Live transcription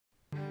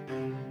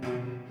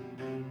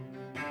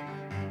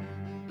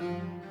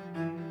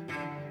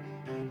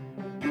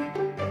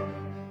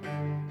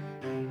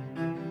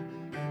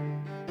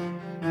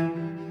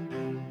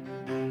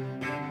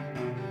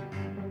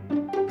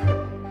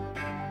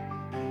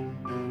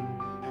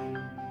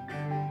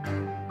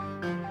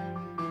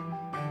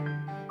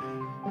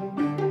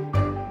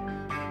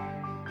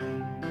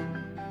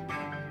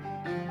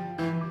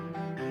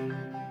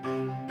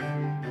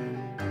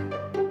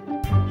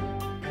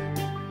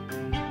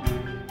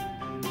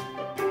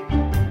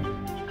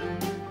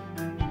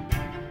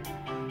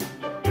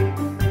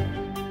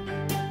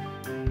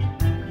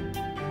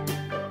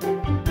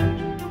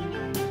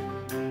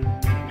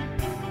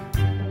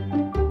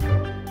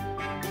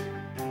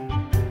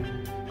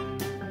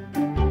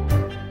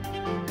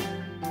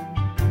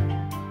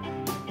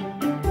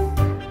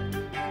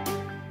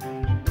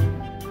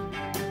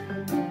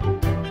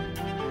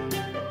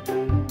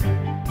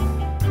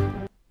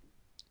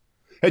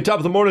Hey, top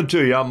of the morning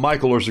to you. I'm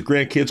Michael, or as the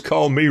grandkids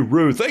call me,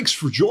 Roo. Thanks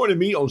for joining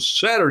me on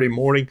Saturday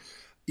morning.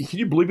 Can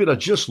you believe it? I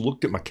just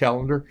looked at my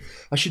calendar.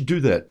 I should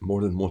do that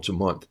more than once a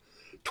month,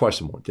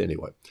 twice a month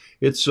anyway.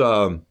 It's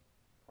the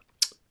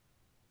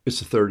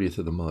 30th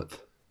of the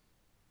month.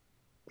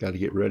 Got to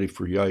get ready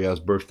for Yaya's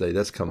birthday.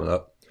 That's coming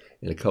up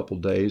in a couple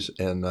days,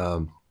 and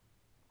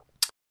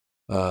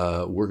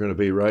we're going to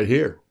be right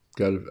here.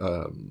 Got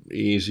an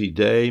easy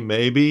day,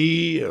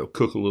 maybe.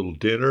 Cook a little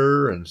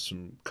dinner, and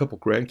some couple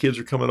grandkids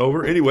are coming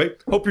over. Anyway,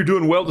 hope you're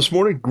doing well this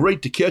morning.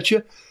 Great to catch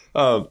you.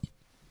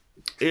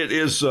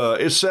 It's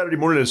Saturday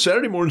morning, and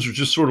Saturday mornings are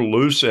just sort of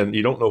loose, and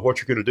you don't know what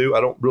you're going to do. I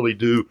don't really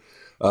do.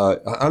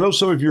 I know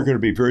some of you are going to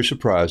be very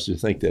surprised to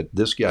think that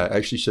this guy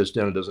actually sits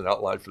down and does an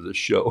outline for this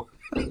show.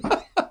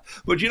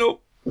 But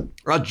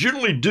I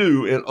generally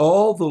do, in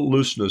all the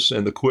looseness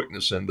and the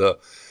quickness and the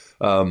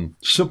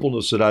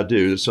simpleness that I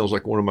do. It sounds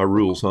like one of my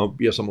rules, huh?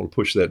 Yes, I'm going to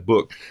push that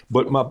book.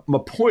 But my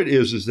point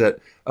is that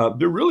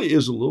there really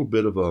is a little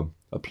bit of a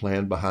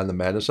plan behind the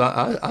madness.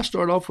 I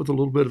start off with a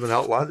little bit of an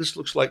outline. This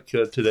looks like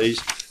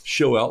today's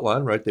show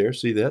outline right there.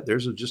 See that?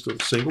 There's just a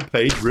single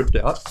page ripped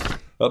out,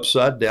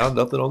 upside down,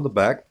 nothing on the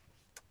back.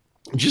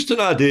 Just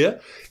an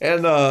idea.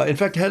 And in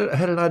fact, I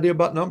had an idea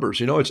about numbers.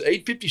 It's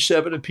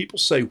 8:57, and people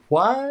say,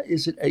 why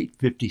is it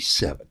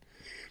 8:57?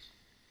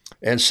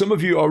 And some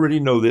of you already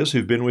know this,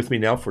 who've been with me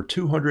now for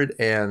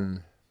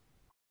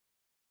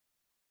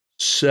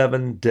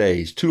 207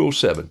 days.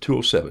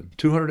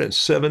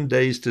 207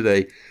 days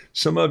today.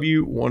 Some of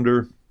you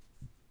wonder,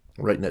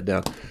 I'm writing that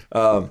down,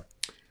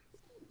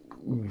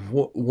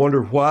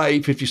 wonder why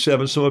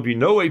 8:57. Some of you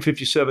know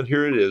 8:57.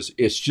 Here it is.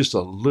 It's just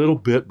a little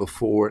bit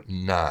before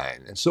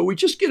 9. And so we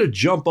just get a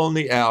jump on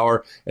the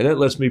hour, and that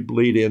lets me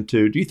bleed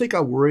into, do you think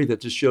I worry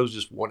that this show's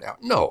just 1 hour?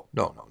 No.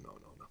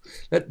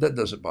 That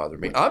doesn't bother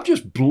me. I'm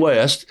just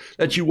blessed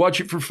that you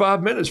watch it for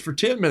 5 minutes, for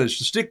 10 minutes,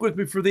 to stick with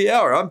me for the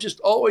hour. I'm just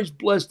always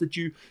blessed that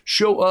you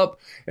show up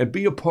and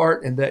be a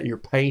part, and that you're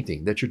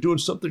painting, that you're doing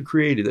something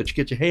creative, that you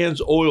get your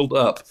hands oiled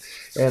up,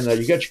 and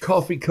you got your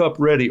coffee cup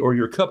ready, or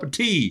your cup of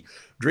tea,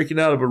 drinking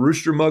out of a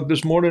Rooster mug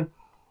this morning.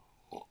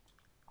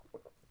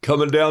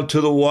 Coming down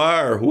to the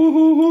wire.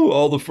 Woo-hoo-hoo.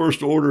 All the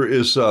first order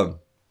is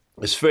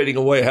fading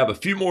away. I have a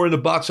few more in the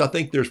box. I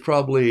think there's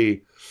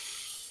probably,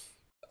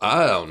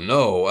 I don't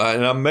know.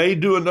 And I may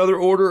do another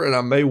order, and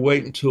I may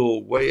wait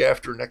until way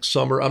after next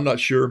summer. I'm not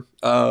sure.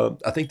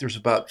 I think there's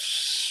about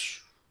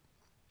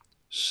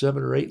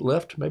 7 or 8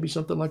 left, maybe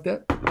something like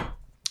that.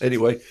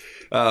 Anyway,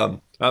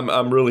 I'm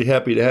really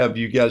happy to have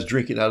you guys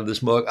drinking out of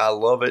this mug. I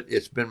love it.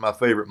 It's been my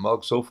favorite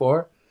mug so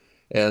far,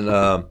 and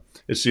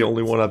it's the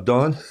only one I've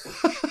done.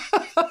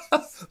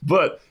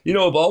 But,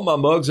 of all my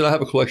mugs, and I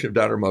have a collection of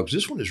diner mugs,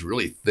 this one is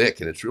really thick,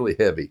 and it's really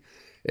heavy.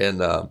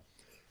 And all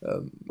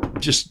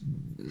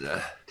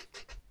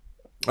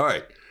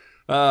right.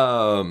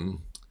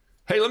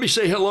 Hey, let me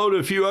say hello to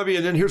a few of you,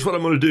 and then here's what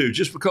I'm going to do,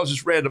 just because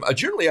it's random.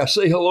 Generally, I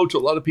say hello to a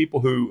lot of people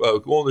who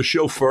go on the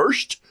show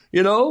first,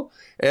 and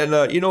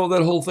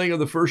that whole thing of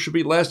the first should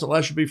be last and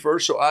last should be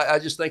first. So I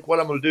just think what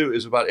I'm going to do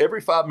is about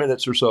every 5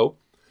 minutes or so,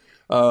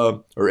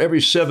 or every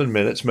 7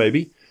 minutes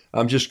maybe,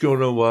 I'm just going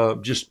to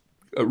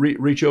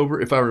reach over,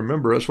 if I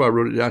remember. That's why I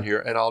wrote it down here,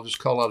 and I'll just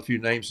call out a few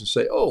names and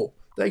say, oh,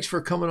 thanks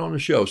for coming on the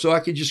show. So I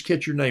can just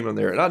catch your name on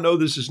there. And I know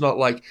this is not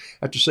like I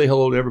have to say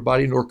hello to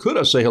everybody, nor could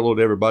I say hello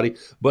to everybody,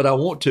 but I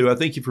want to. I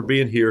thank you for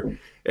being here.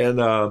 And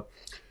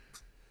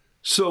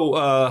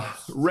so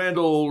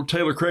Randall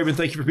Taylor Craven,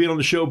 thank you for being on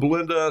the show.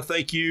 Belinda,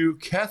 thank you.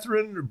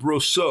 Catherine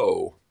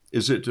Brosseau.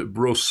 Is it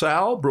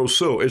Brosseau?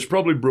 Brosseau. It's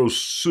probably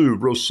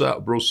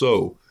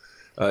Brosseau,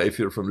 if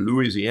you're from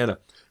Louisiana.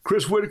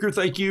 Chris Whitaker,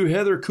 thank you.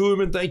 Heather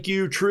Kuhlman, thank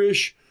you.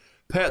 Trish,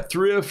 Pat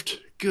Thrift,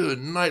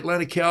 good night,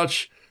 Lana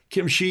Couch.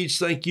 Kim Sheets,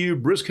 thank you.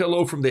 Brisk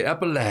hello from the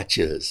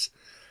Appalachians.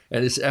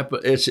 And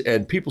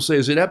and people say,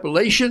 is it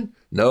Appalachian?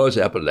 No, it's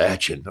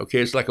Appalachian. Okay,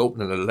 it's like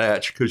opening a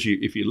latch, because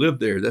if you live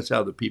there, that's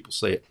how the people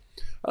say it.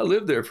 I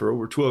lived there for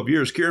over 12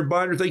 years. Karen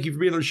Binder, thank you for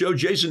being on the show.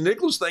 Jason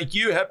Nicholas, thank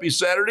you. Happy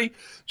Saturday.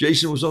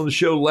 Jason was on the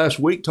show last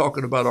week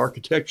talking about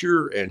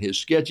architecture and his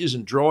sketches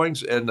and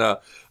drawings. And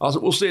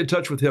we'll stay in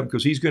touch with him,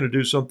 because he's going to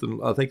do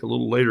something, I think, a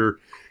little later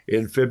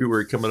in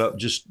February coming up,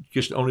 just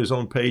on his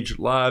own page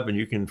live, and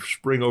you can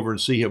spring over and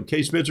see him.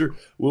 Kay Spencer,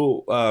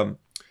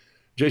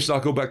 Jason,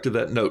 I'll go back to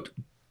that note.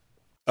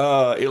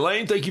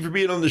 Elaine, thank you for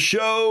being on the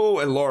show.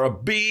 And Laura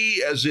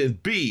B, as in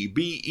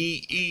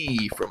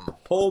B-E-E, from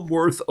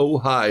Homeworth,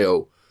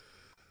 Ohio.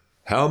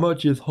 How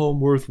much is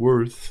Homeworth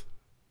worth?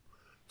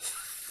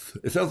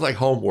 It sounds like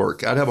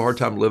homework. I'd have a hard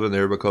time living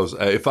there, because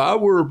if I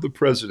were the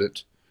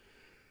president,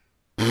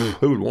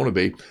 who would want to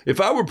be?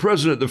 If I were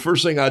president, the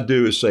first thing I'd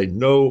do is say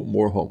no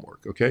more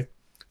homework, okay?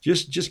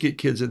 Just get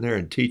kids in there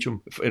and teach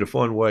them in a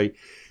fun way,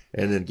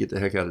 and then get the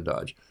heck out of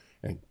Dodge.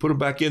 And put them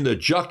back in the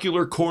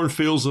jocular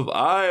cornfields of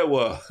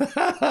Iowa,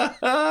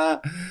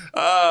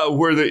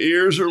 where the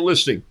ears are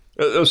listening.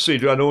 Let's see,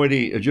 do I know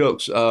any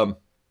jokes?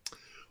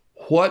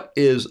 What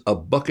is a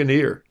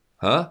buccaneer?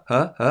 Huh?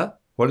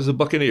 What is a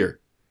buccaneer?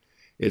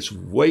 It's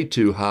way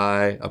too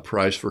high a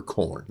price for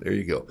corn. There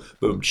you go.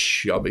 Boom.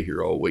 I'll be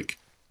here all week.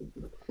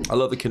 I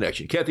love the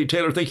connection. Kathy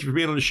Taylor, thank you for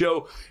being on the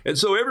show. And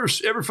so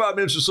every 5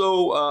 minutes or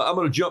so, I'm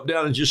going to jump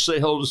down and just say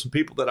hello to some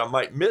people that I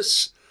might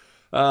miss.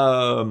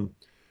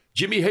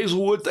 Jimmy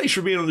Hazelwood, thanks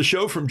for being on the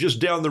show from just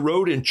down the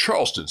road in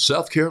Charleston,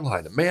 South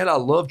Carolina. Man, I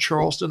love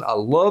Charleston. I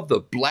love the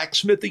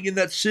blacksmithing in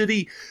that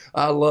city.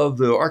 I love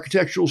the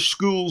architectural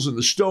schools and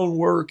the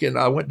stonework. And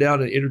I went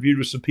down and interviewed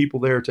with some people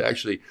there to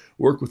actually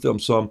work with them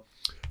some.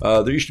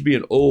 There used to be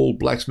an old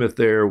blacksmith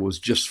there, was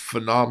just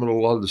phenomenal.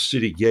 A lot of the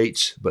city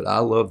gates, but I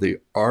love the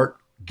art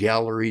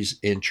galleries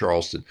in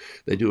Charleston.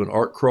 They do an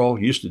art crawl,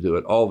 used to do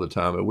it all the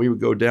time. And we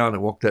would go down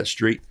and walk that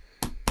street.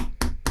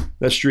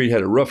 That street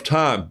had a rough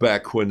time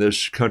back when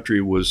this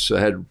country was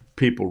had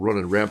people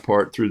running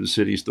rampart through the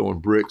cities, throwing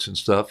bricks and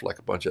stuff like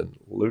a bunch of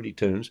Looney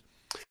Tunes.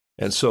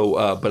 And so,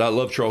 but I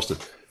love Charleston.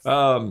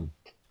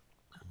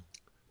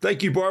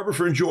 Thank you, Barbara,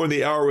 for enjoying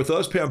the hour with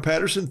us. Pam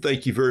Patterson,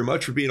 thank you very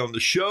much for being on the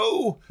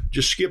show.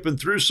 Just skipping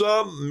through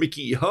some.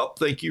 Mickey Hump,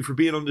 thank you for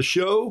being on the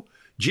show.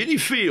 Jenny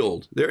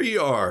Field, there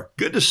you are.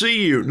 Good to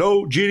see you.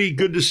 No, Jenny,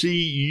 good to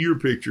see your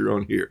picture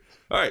on here.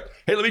 All right.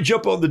 Hey, let me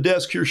jump on the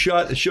desk here,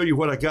 shot, and show you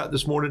what I got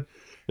this morning.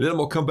 And then I'm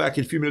going to come back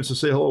in a few minutes and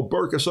say hello.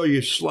 Burke, I saw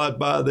you slide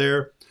by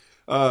there.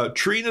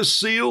 Trina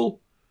Seal,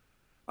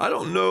 I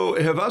don't know.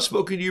 Have I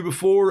spoken to you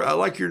before? I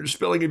like your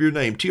spelling of your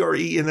name,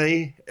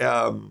 Trena.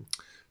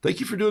 Thank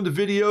you for doing the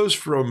videos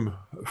from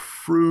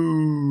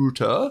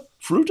Fruta,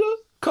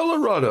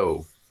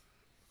 Colorado.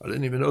 I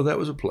didn't even know that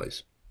was a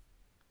place.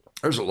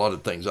 There's a lot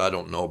of things I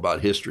don't know about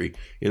history.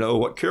 You know,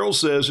 what Carol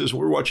says is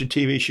we're watching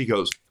TV. She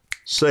goes,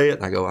 say it.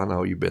 And I go, I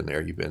know, you've been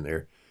there. You've been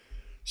there.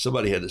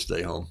 Somebody had to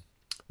stay home.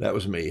 That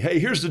was me. Hey,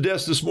 here's the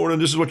desk this morning.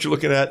 This is what you're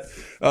looking at.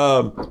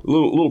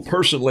 Little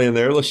person laying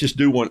there. Let's just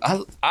do one.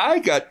 I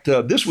got,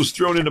 this was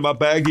thrown into my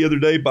bag the other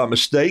day by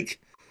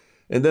mistake.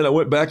 And then I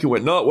went back and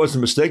went, no, it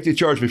wasn't a mistake. They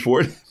charged me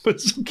for it, but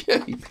it's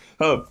okay.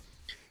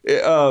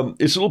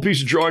 It's a little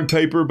piece of drawing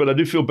paper, but I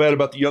do feel bad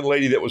about the young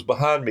lady that was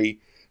behind me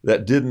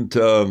that didn't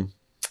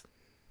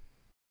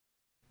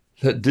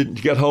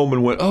get home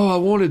and went, oh, I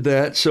wanted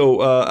that. So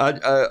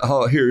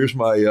here's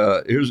my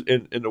here's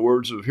in the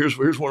words of here's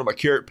one of my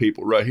carrot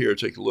people right here.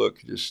 Take a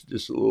look, just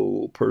a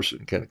little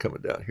person kind of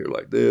coming down here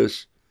like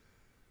this.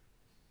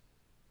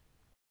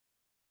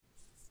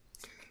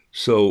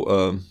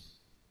 So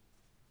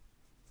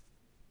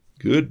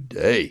good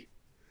day.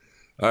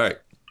 All right.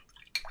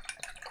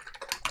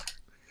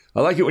 I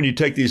like it when you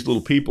take these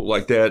little people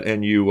like that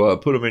and you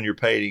put them in your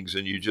paintings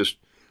and you just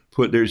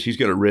put he's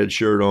got a red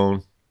shirt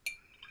on.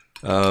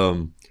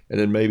 And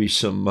then maybe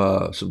some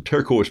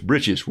turquoise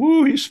breeches.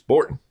 Woo, he's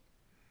sporting.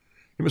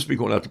 He must be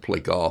going out to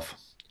play golf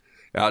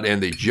out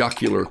in the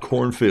jocular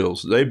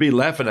cornfields. They'd be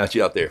laughing at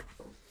you out there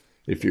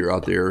if you're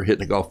out there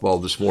hitting a golf ball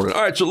this morning.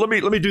 All right, so let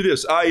me do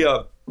this.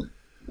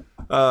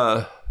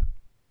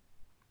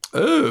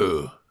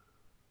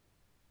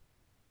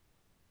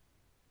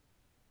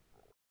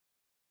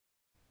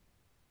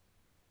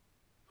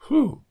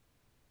 Whew.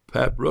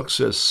 Pat Brooks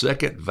says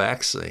second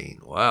vaccine.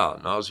 Wow,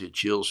 nausea,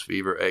 chills,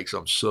 fever, aches.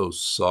 I'm so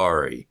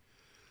sorry.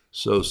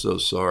 So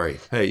sorry.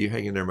 Hey, you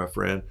hang in there, my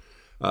friend.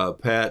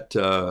 Pat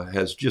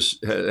has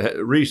just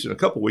recent, a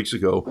couple weeks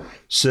ago,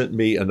 sent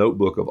me a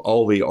notebook of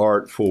all the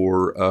art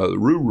for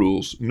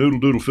Roodoodles, Noodle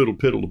Doodle Fiddle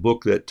Piddle, the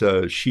book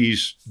that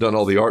she's done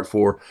all the art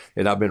for,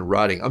 and I've been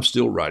writing. I'm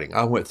still writing.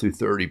 I went through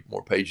 30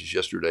 more pages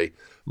yesterday.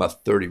 My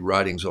 30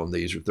 writings on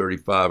these, or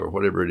 35, or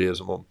whatever it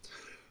is.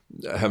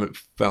 I haven't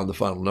found the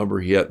final number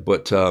yet,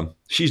 but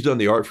she's done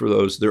the art for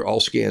those. They're all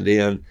scanned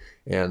in,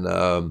 and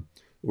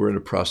we're in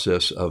the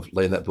process of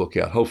laying that book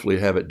out. Hopefully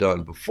have it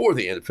done before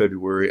the end of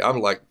February. I'm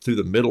like through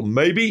the middle,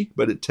 maybe,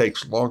 but it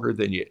takes longer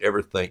than you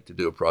ever think to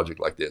do a project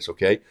like this,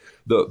 okay?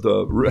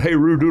 Hey,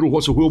 Roodoodle,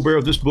 what's a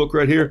wheelbarrow? This book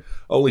right here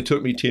only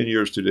took me 10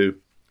 years to do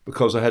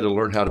because I had to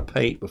learn how to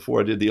paint before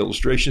I did the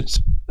illustrations.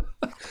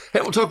 Hey,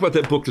 we'll talk about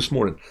that book this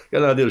morning.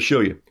 Got an idea to show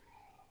you.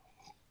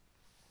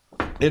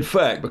 In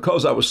fact,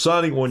 because I was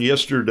signing one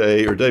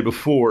yesterday or day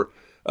before,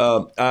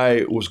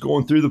 I was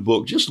going through the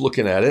book, just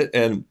looking at it,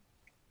 and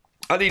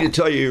I need to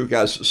tell you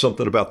guys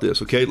something about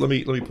this. Okay, let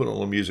me put on a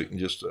little music and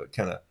just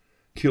kind of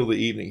kill the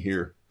evening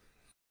here.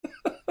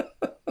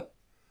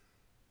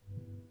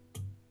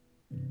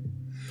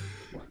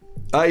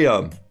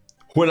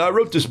 When I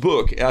wrote this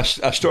book, I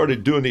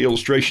started doing the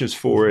illustrations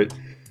for it.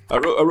 I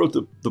wrote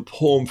the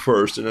poem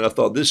first, and then I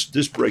thought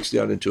this breaks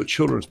down into a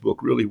children's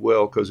book really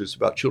well because it's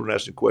about children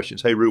asking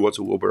questions. Hey, Roo, what's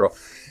a wheelbarrow?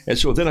 And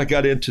so then I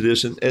got into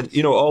this, and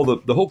you know, all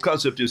the whole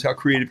concept is how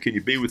creative can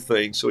you be with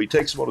things. So he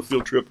takes them on a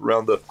field trip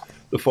around the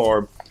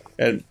farm,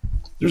 and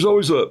there's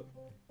always I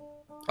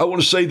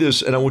want to say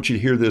this, and I want you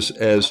to hear this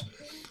as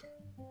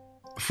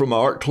from my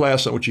art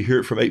class. I want you to hear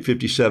it from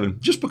 857.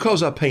 Just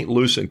because I paint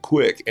loose and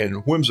quick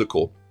and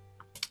whimsical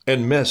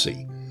and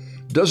messy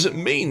doesn't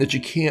mean that you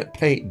can't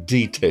paint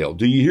detail.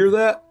 Do you hear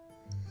that?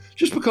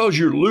 Just because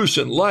you're loose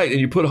and light and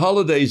you put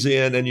holidays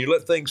in and you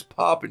let things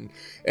pop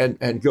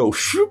and go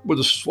shoop with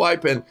a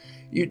swipe, and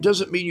it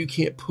doesn't mean you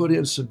can't put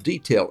in some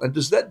detail. And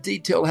does that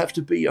detail have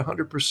to be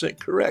 100%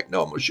 correct?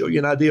 No, I'm going to show you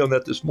an idea on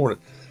that this morning.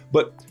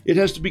 But it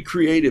has to be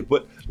creative.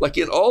 But like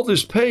in all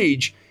this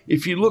page,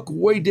 if you look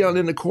way down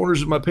in the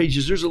corners of my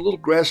pages, there's a little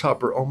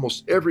grasshopper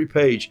almost every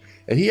page,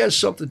 and he has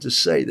something to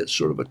say that's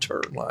sort of a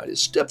turn line. It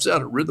steps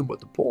out of rhythm with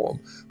the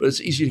poem, but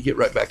it's easy to get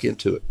right back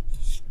into it.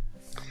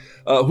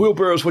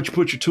 Wheelbarrow is what you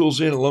put your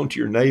tools in and loan to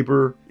your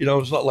neighbor. You know,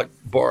 it's not like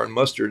bar and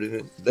mustard,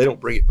 and they don't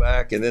bring it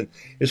back. And then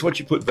it's what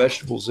you put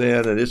vegetables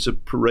in, and it's a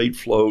parade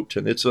float,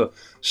 and it's a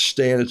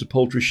stand, it's a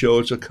poultry show,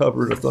 it's a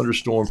cover in a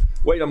thunderstorm.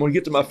 Wait, I'm going to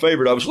get to my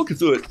favorite. I was looking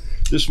through it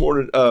this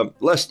morning,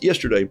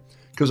 yesterday,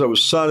 because I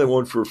was signing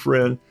one for a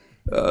friend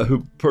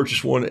who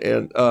purchased one,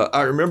 and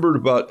I remembered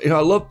about,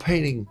 I love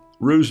painting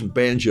roos and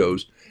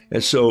banjos,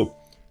 and so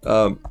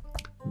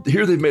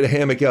here they've made a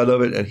hammock out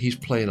of it, and he's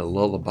playing a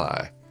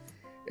lullaby.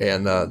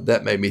 And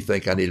that made me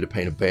think I needed to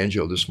paint a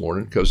banjo this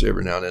morning, because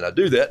every now and then I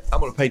do that. I'm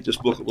going to paint this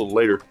book a little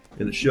later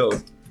in the show.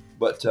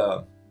 But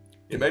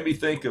it made me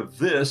think of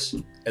this,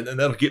 and then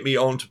that'll get me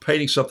on to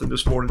painting something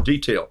this morning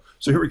detail.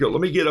 So here we go.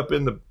 Let me get up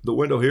in the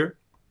window here.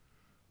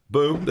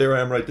 Boom. There I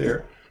am right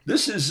there.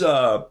 This is,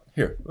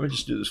 here, let me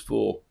just do this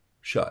full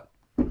shot.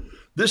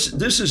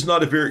 This is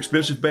not a very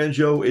expensive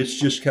banjo. It's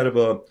just kind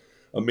of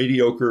a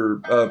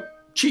mediocre,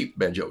 cheap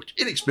banjo.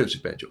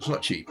 Inexpensive banjo. It's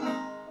not cheap.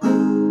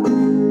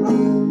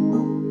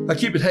 I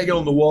keep it hanging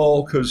on the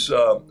wall because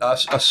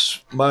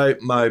my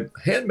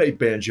handmade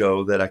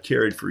banjo that I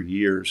carried for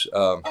years,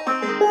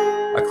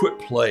 I quit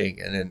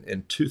playing. And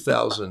in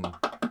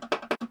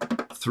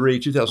 2003,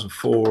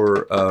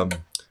 2004,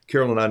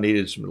 Carol and I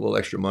needed a little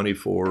extra money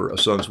for a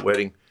son's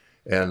wedding.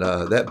 And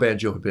that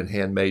banjo had been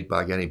handmade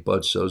by a guy named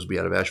Bud Sosby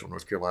out of Asheville,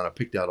 North Carolina. I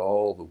picked out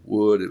all the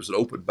wood. It was an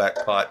open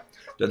back pot.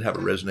 Doesn't have a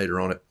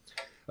resonator on it.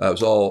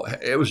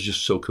 It was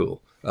just so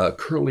cool.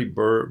 Curly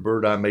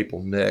bird eye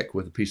maple neck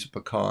with a piece of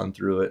pecan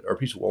through it, or a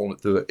piece of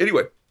walnut through it.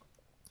 Anyway,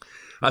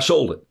 I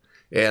sold it,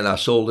 and I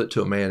sold it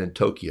to a man in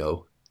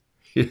Tokyo,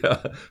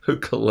 who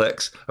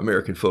collects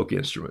American folk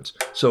instruments.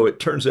 So it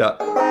turns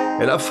out,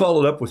 and I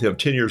followed up with him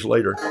 10 years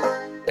later,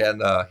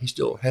 and he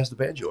still has the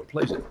banjo and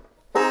plays it.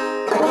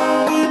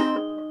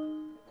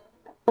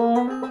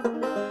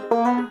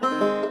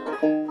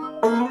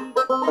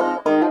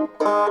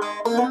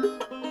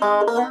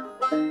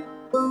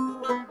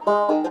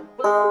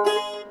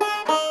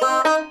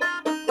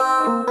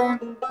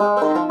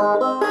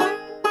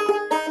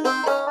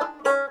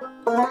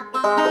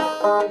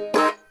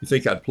 You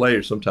think I'd play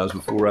it sometimes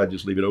before I'd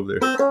just leave it over there.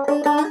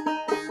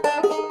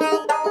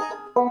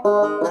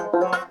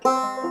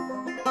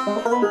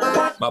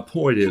 My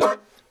point is,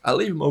 I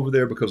leave them over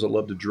there because I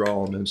love to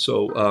draw them. And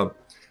so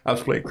I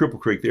was playing Cripple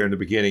Creek there in the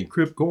beginning.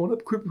 Going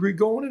up Cripple Creek,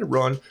 going in a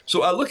run.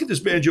 So I look at this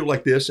banjo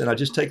like this, and I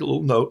just take a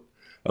little note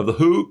of the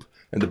hoop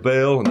and the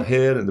bell and the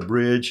head and the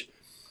bridge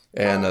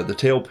and the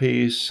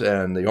tailpiece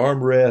and the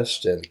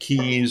armrest and the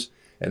keys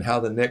and how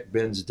the neck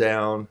bends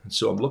down. And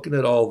so I'm looking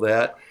at all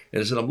that.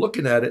 And as I'm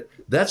looking at it,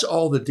 that's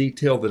all the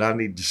detail that I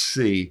need to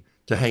see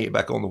to hang it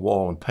back on the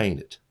wall and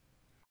paint it.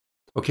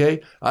 Okay?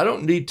 I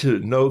don't need to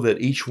know that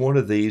each one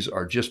of these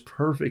are just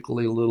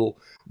perfectly little.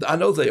 I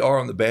know they are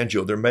on the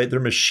banjo. They're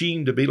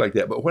machined to be like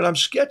that. But when I'm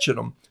sketching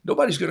them,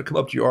 nobody's going to come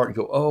up to your art and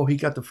go, oh, he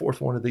got the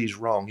fourth one of these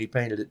wrong. He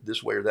painted it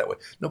this way or that way.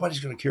 Nobody's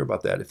going to care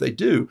about that. If they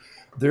do,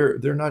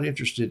 they're not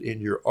interested in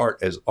your art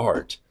as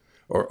art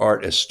or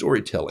art as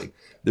storytelling.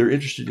 They're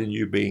interested in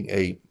you being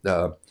a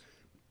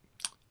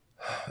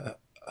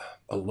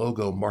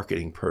logo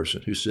marketing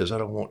person who says, I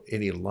don't want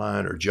any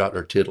line or jot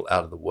or tittle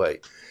out of the way.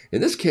 In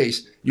this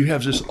case, you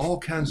have this all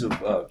kinds of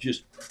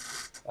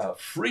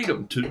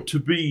freedom to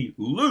be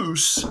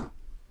loose,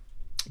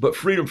 but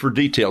freedom for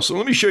detail. So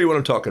let me show you what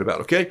I'm talking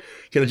about, okay?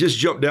 Can I just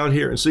jump down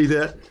here and see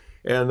that?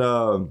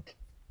 And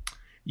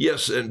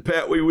yes, and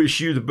Pat, we wish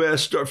you the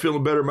best. Start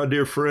feeling better, my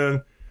dear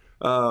friend.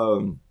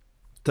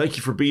 Thank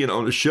you for being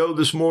on the show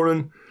this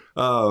morning.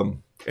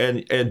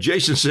 And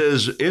Jason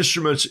says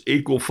instruments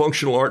equal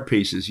functional art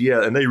pieces.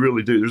 Yeah, and they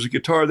really do. There's a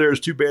guitar there.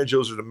 There's two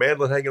banjos. There's a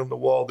mandolin hanging on the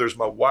wall. There's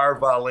my wire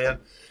violin.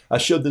 I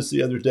showed this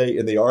the other day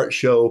in the art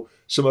show.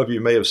 Some of you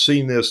may have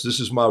seen this. This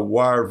is my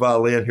wire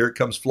violin. Here it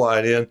comes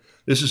flying in.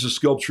 This is a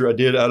sculpture I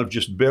did out of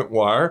just bent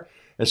wire.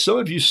 And some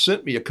of you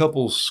sent me a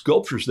couple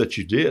sculptures that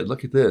you did.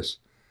 Look at this.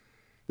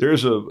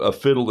 There's a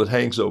fiddle that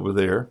hangs over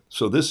there.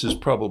 So this is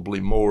probably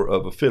more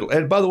of a fiddle.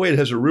 And by the way, it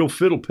has a real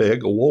fiddle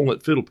peg, a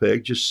walnut fiddle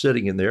peg, just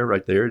sitting in there.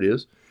 Right there it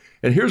is.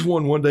 And here's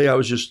one day I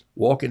was just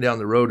walking down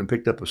the road and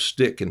picked up a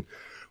stick. And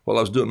while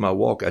I was doing my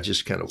walk, I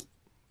just kind of,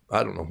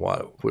 I don't know why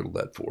I whittled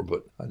that for,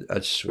 but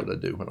that's what I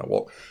do when I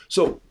walk.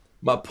 So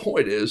my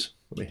point is,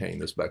 let me hang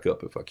this back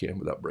up if I can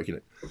without breaking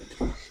it.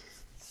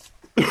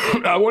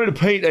 I wanted to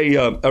paint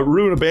a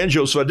roo and a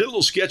banjo, so I did a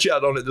little sketch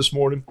out on it this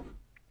morning.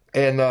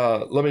 And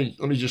let me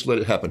just let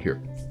it happen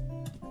here.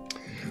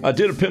 I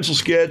did a pencil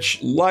sketch,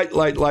 light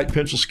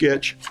pencil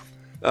sketch,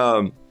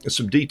 and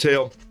some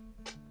detail.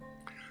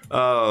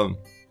 So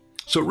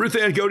Ruth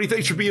Ann Godey,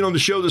 thanks for being on the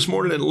show this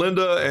morning, and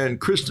Linda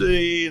and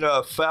Christine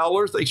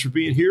Fowler, thanks for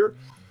being here.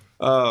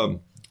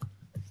 Paulette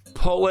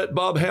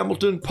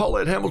Hamilton,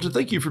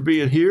 thank you for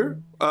being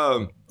here.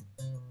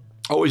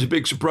 Always a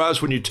big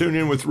surprise when you tune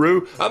in with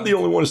Roo. I'm the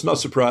only one that's not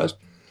surprised.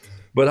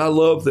 But I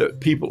love that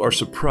people are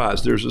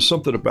surprised. There's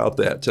something about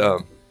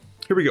that.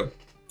 Here we go.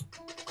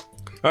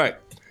 All right.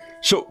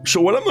 So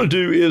what I'm going to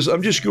do is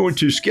I'm just going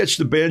to sketch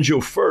the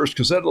banjo first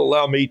because that'll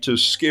allow me to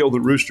scale the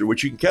rooster,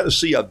 which you can kind of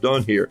see I've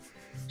done here.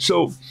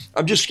 So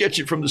I'm just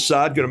sketching from the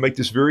side, going to make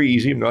this very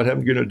easy. I'm not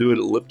going to do it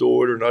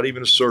elliptoid or not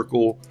even a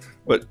circle,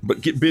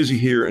 but get busy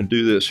here and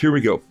do this. Here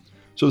we go.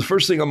 So the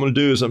first thing I'm going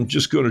to do is I'm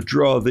just going to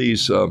draw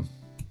these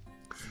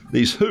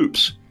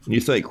hoops. And you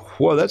think,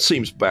 well, that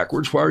seems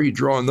backwards. Why are you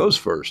drawing those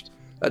first?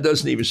 That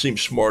doesn't even seem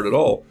smart at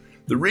all.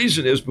 The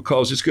reason is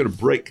because it's going to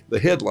break the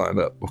headline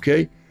up,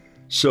 okay?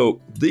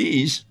 So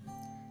these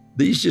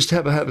just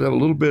have a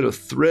little bit of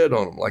thread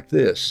on them like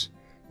this.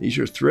 These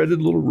are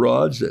threaded little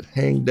rods that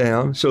hang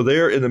down. So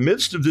there in the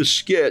midst of this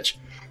sketch,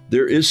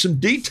 there is some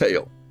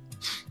detail.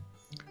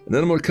 And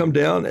then I'm going to come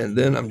down and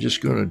then I'm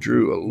just going to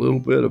draw a little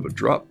bit of a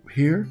drop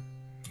here.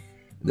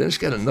 And then it's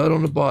got a nut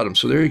on the bottom.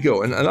 So there you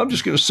go. And I'm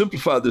just going to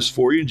simplify this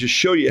for you and just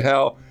show you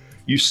how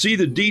you see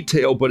the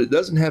detail, but it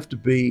doesn't have to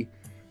be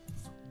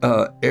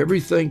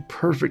everything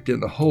perfect in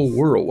the whole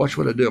world. Watch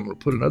what I do. I'm going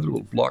to put another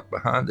little block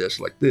behind this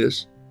like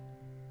this.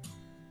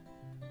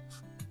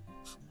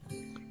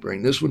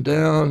 Bring this one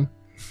down.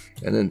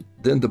 And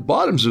then the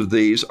bottoms of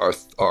these are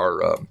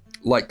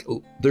like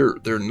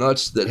they're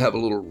nuts that have a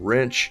little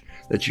wrench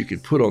that you can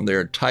put on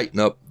there and tighten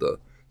up the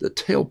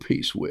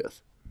tailpiece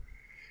with.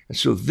 And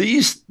so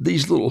these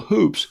little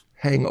hoops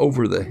hang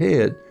over the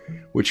head,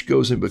 which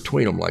goes in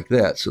between them like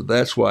that. So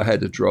that's why I had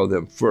to draw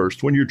them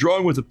first. When you're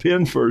drawing with a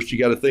pen first, you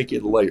got to think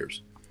in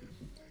layers.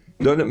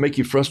 Doesn't it make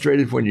you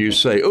frustrated when you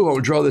say, oh, I want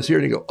to draw this here,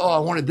 and you go, oh, I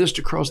wanted this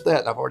to cross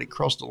that, and I've already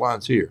crossed the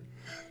lines here.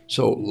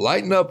 So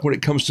lighten up when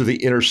it comes to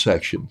the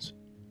intersections.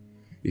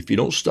 If you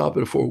don't stop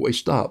at a four-way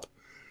stop,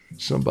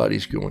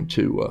 somebody's going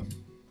to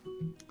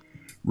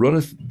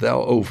runneth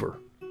thou over.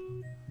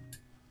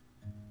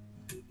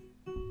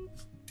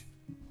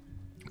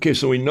 Okay,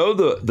 so we know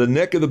the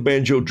neck of the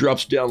banjo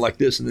drops down like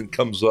this and then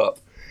comes up.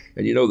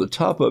 And you know the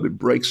top of it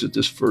breaks at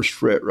this first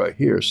fret right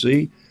here.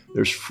 See?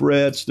 There's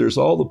frets, there's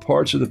all the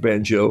parts of the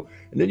banjo.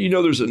 And then you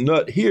know there's a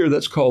nut here,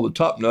 that's called the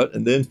top nut,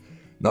 and then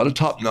not a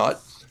top knot.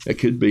 That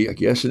could be, I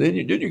guess. And then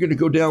you're going to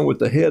go down with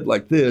the head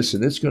like this,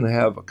 and it's going to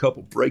have a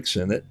couple breaks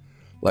in it,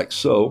 like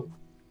so.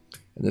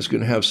 And it's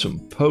going to have some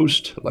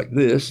post like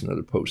this,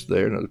 another post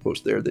there, another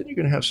post there. Then you're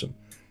going to have some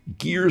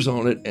gears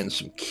on it and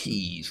some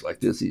keys like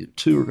this. These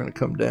two are going to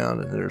come down,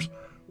 and there's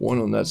one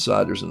on that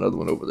side. There's another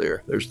one over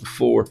there. There's the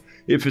four.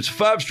 If it's a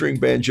 5-string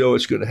banjo,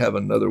 it's going to have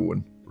another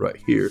one right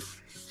here.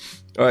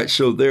 All right,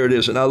 so there it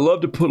is. And I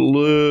love to put a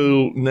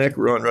little neck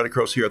run right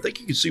across here. I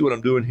think you can see what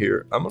I'm doing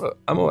here. I'm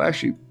gonna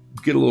actually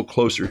get a little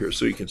closer here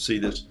so you can see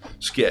this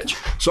sketch.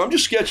 So I'm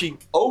just sketching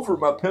over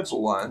my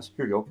pencil lines.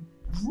 Here we go.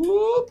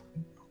 Whoop.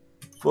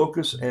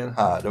 Focus and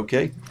hide.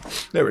 Okay,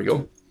 there we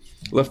go.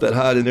 Left that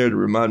hide in there to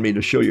remind me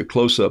to show you a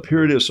close-up.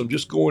 Here it is. So I'm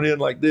just going in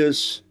like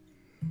this.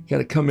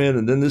 Kind of come in,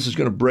 and then this is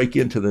going to break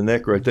into the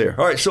neck right there.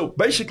 All right, so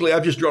basically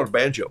I've just drawn a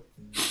banjo.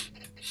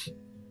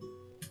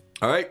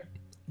 All right.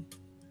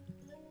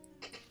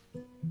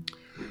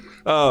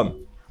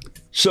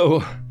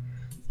 So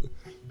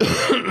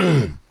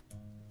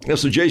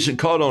Jason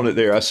caught on it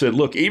there. I said,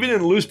 look, even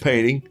in loose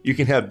painting, you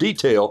can have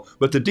detail,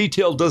 but the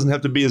detail doesn't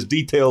have to be as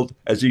detailed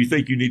as you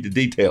think you need to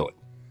detail it.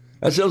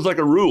 That sounds like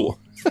a rule.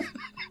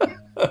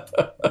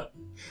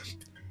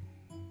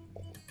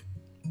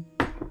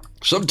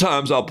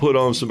 Sometimes I'll put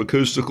on some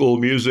acoustical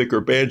music or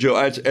banjo.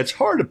 It's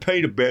hard to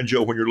paint a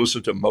banjo when you're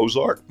listening to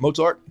Mozart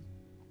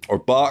or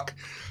Bach.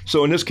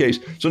 So in this case,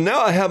 so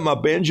now I have my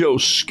banjo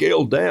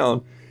scaled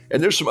down,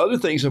 and there's some other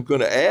things I'm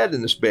going to add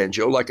in this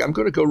banjo. Like I'm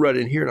going to go right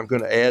in here and I'm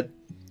going to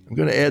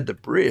add the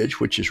bridge,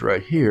 which is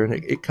right here, and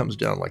it comes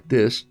down like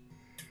this.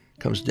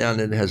 Comes down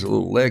and it has a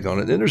little leg on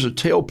it. Then there's a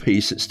tail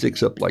piece that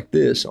sticks up like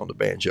this on the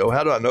banjo.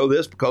 How do I know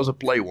this? Because I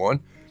play one.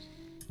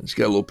 It's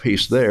got a little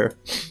piece there.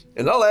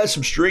 And I'll add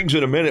some strings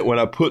in a minute when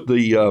I put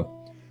the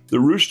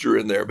rooster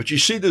in there. But you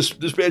see this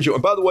banjo.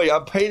 And by the way,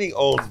 I'm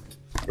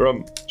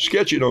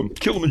sketching on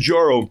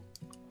Kilimanjaro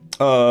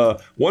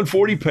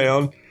 140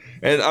 pound.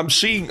 And I'm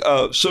seeing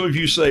some of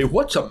you say,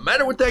 what's the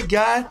matter with that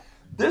guy?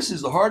 This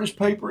is the hardest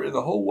paper in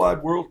the whole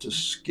wide world to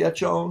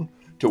sketch on,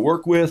 to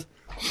work with.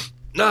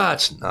 Nah,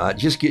 it's not.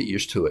 Just get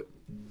used to it.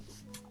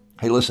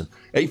 Hey, listen,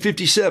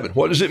 8:57.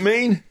 What does it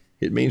mean?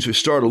 It means we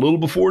start a little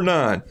before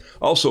 9.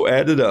 Also,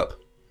 add it up.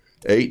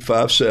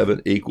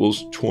 857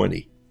 equals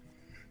 20.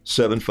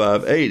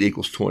 758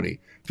 equals 20.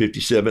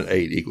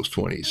 57.8 equals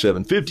 20.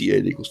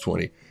 758 equals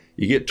 20.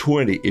 You get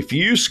 20. If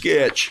you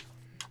sketch,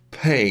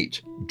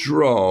 paint,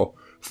 draw,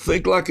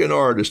 think like an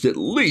artist at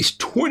least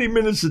 20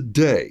 minutes a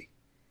day,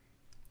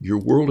 your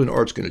world in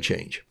art's going to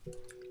change.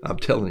 I'm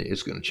telling you,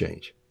 it's going to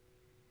change.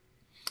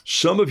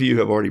 Some of you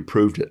have already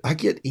proved it. I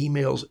get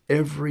emails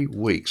every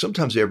week,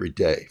 sometimes every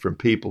day, from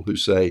people who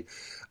say,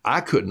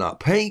 I could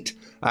not paint.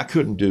 I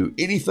couldn't do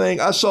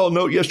anything. I saw a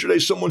note yesterday.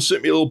 Someone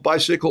sent me a little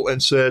bicycle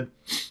and said,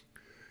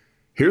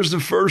 here's the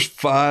first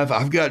 5.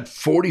 I've got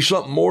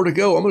 40-something more to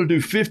go. I'm going to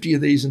do 50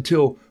 of these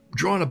until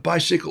drawing a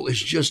bicycle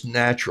is just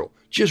natural.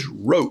 Just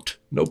rote.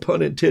 No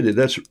pun intended.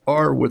 That's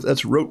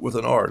wrote with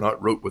an R,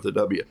 not wrote with a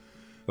W.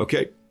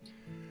 Okay.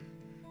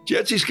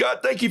 Jesse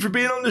Scott, thank you for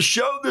being on the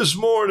show this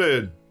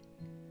morning.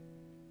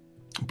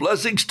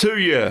 Blessings to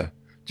you.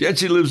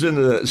 Jesse lives in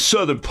the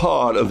southern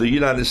part of the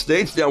United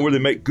States, down where they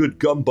make good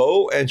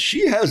gumbo, and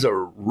she has a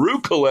roux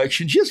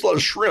collection. She has a lot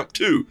of shrimp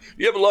too.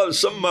 You have a lot of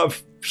some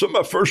of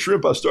my first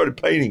shrimp I started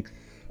painting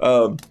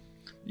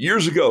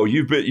years ago.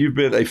 You've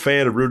been a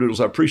fan of Roodoodles.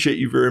 I appreciate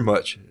you very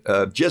much.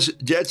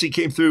 Jesse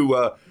came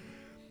through.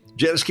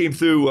 Janice came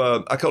through.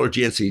 I call her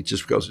Jancy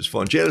just because it's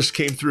fun. Janice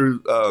came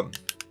through.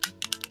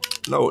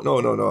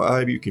 No. I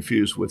have you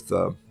confused with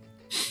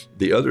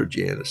the other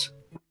Janice.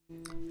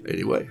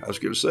 Anyway, I was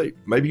going to say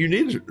maybe you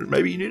need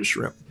a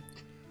shrimp.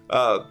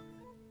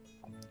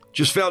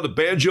 Just found a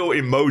banjo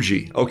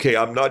emoji. Okay,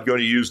 I'm not going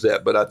to use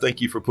that, but I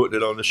thank you for putting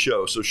it on the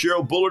show. So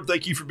Cheryl Bullard,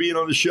 thank you for being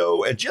on the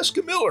show, and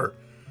Jessica Miller,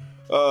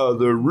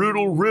 the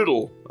Roodle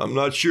Riddle. I'm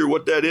not sure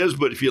what that is,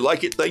 but if you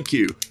like it, thank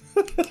you.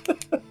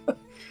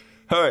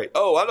 All right.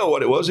 Oh, I know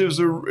what it was. It was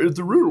the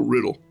Roodle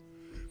Riddle.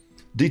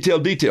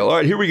 Detail. All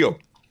right, here we go.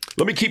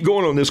 Let me keep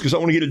going on this because I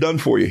want to get it done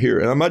for you here,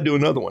 and I might do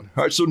another one.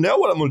 All right, so now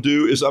what I'm going to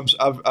do is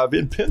I've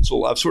in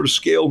pencil, I've sort of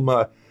scaled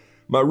my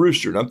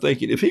rooster, and I'm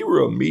thinking if he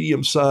were a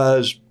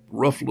medium-sized,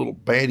 rough little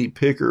banty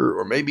picker,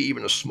 or maybe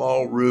even a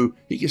small roux,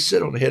 he could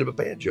sit on the head of a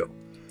banjo.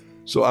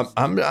 So I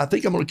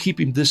think I'm going to keep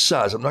him this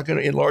size. I'm not going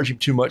to enlarge him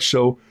too much,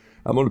 so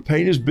I'm going to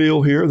paint his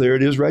bill here. There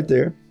it is right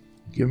there.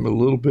 Give him a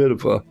little bit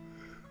of a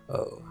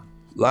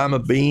lima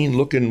bean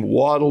looking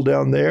waddle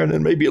down there, and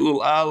then maybe a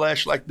little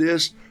eyelash like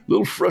this. A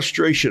little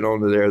frustration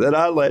onto there. That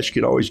eyelash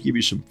can always give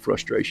you some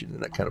frustration,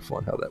 and that kind of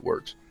fun how that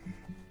works.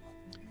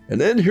 And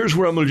then here's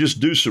where I'm going to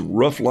just do some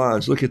rough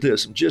lines. Look at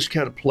this. I'm just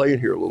kind of playing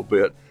here a little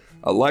bit.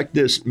 I like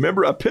this.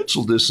 Remember, I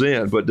penciled this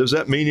in, but does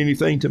that mean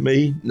anything to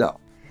me? No,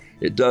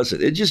 it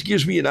doesn't. It just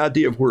gives me an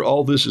idea of where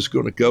all this is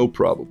going to go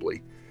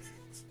probably.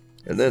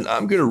 And then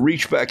I'm going to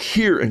reach back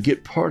here and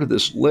get part of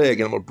this leg,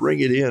 and I'm going to bring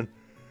it in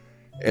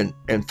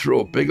and throw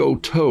a big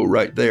old toe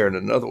right there and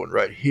another one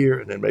right here,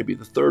 and then maybe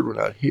the third one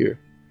out here.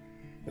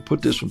 And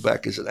put this one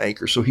back as an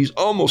anchor. So he's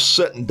almost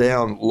sitting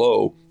down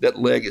low. That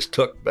leg is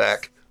tucked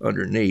back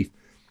underneath.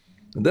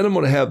 And then I'm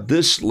going to have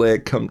this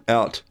leg come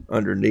out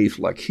underneath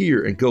like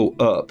here and go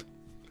up.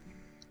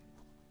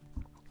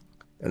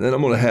 And then I'm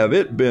going to have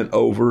it bent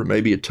over,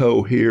 maybe a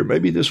toe here.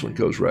 Maybe this one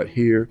goes right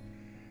here.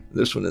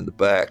 This one in the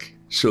back.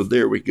 So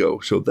there we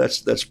go. So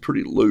that's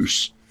pretty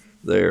loose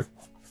there.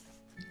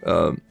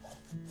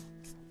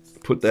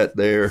 Put that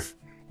there.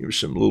 Give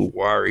some little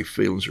wiry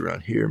feelings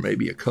around here.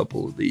 Maybe a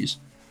couple of these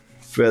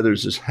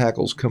feathers, this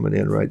hackles coming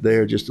in right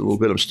there just a little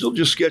bit. I'm still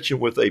just sketching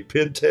with a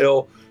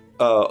Pentel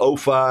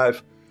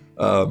 05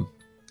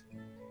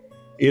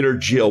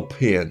 Energel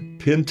pen.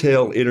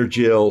 Pentel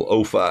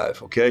Energel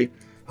 05, okay?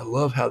 I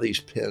love how these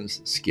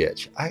pens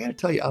sketch. I got to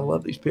tell you, I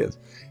love these pens.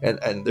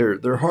 And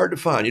they're hard to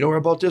find. You know where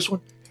I bought this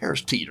one?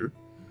 Harris Teeter.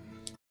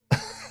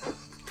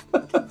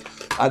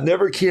 I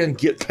never can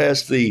get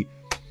past the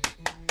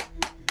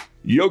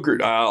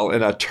yogurt aisle,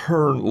 and I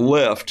turn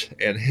left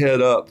and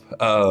head up,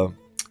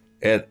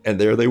 and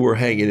there they were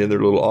hanging in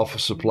their little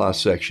office supply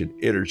section,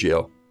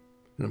 Energel.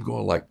 And I'm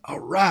going like, all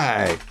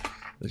right.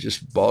 I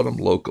just bought them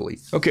locally.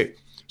 Okay,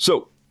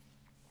 so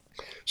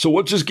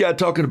what's this guy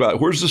talking about?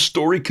 Where's the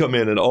story come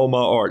in all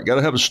my art? Got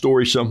to have a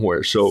story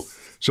somewhere. So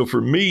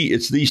for me,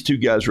 it's these two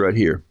guys right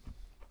here.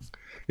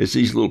 It's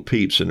these little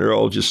peeps, and they're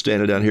all just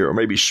standing down here, or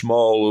maybe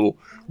small little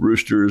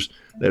roosters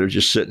that are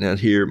just sitting out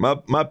here.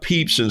 My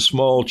peeps and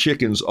small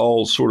chickens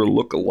all sort of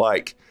look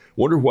alike.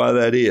 Wonder why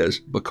that is.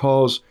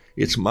 Because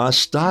it's my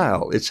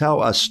style. It's how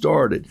I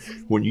started.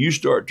 When you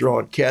start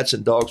drawing cats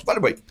and dogs. By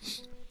the way,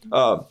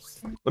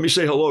 let me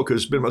say hello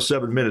because it's been my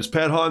 7 minutes.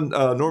 Pat Hahn,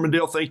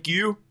 Normandale, thank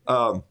you.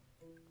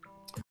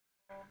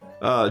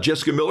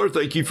 Jessica Miller,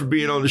 thank you for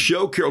being on the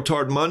show. Carol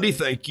Tard Mundy,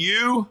 thank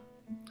you.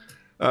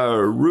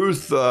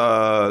 Ruth,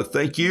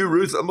 thank you.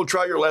 Ruth, I'm going to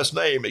try your last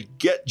name.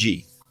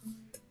 Getji.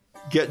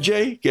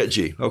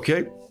 Getji,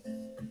 okay.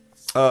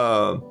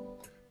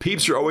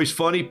 Peeps are always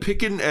funny.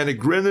 Pickin' and a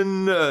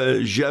grinning,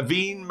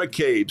 Javine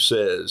McCabe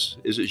says.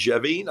 Is it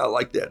Javine? I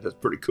like that. That's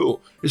pretty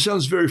cool. It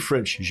sounds very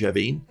French,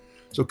 Javine.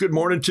 So good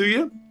morning to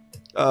you.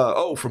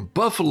 From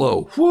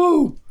Buffalo.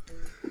 Woo!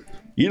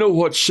 You know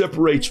what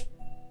separates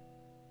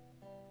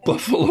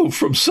Buffalo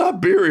from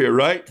Siberia,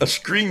 right? A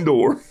screen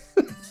door.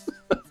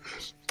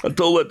 I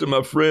told that to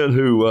my friend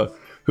who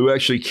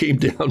actually came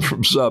down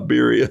from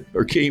Siberia,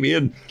 or came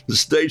in the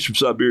States from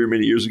Siberia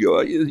many years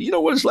ago. You know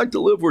what it's like to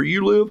live where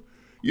you live?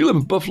 You live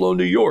in Buffalo,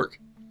 New York.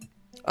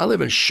 I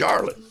live in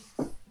Charlotte.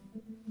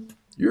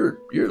 You're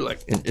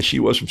like, and she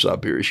was from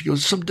Siberia. She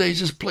goes, some days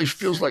this place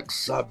feels like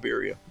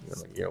Siberia. I'm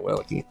like, yeah,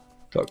 well, I can't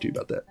talk to you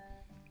about that.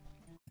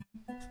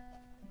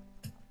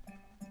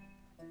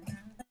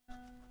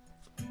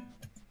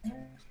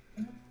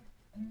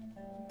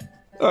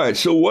 All right,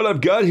 so what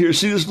I've got here,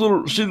 see this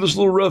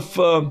little rough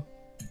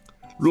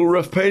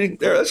painting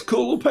there. That's a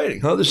cool little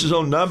painting, huh? This is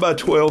on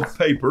 9x12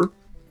 paper,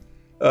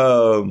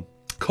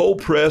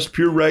 cold pressed,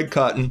 pure rag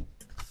cotton.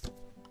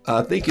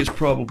 I think it's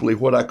probably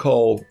what I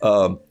call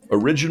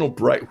original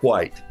bright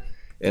white,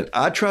 And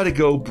I try to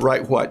go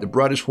bright white, the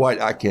brightest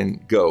white I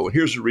can go. And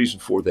here's the reason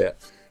for that.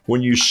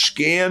 When you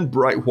scan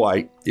bright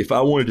white, if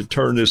I wanted to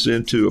turn this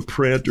into a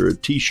print or a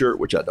t-shirt,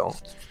 which I don't,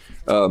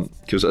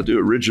 because I do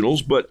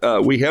originals, but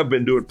we have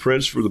been doing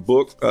prints for the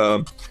book.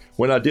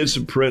 When I did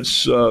some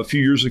prints a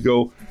few years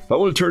ago, if I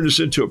want to turn this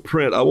into a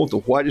print, I want the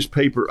whitest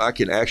paper I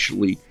can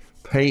actually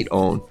paint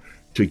on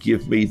to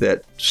give me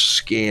that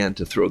scan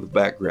to throw the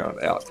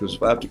background out. Because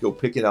if I have to go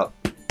picking out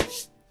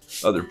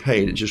other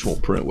paint, it just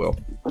won't print well.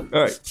 All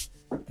right.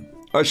 All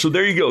right, so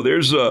there you go.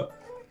 There's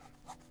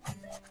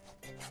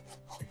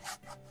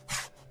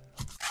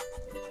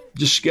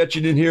just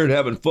sketching in here and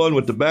having fun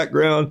with the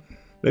background.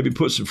 Maybe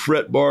put some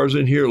fret bars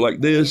in here like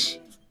this.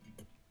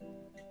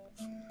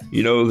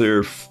 You know,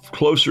 they're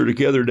closer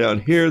together down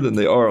here than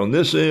they are on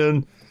this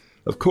end.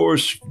 Of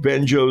course,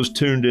 banjo's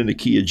tuned into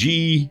key of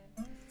G.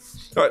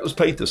 All right, let's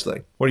paint this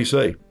thing. What do you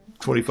say?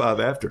 25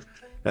 after.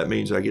 That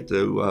means I get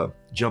to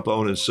jump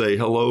on and say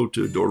hello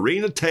to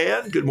Dorena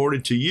Tan. Good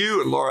morning to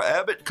you. And Laura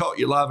Abbott, caught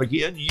you live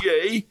again.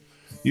 Yay.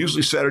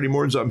 Usually Saturday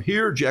mornings I'm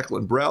here.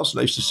 Jacqueline Browse,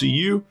 nice to see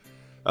you.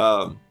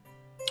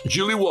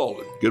 Julie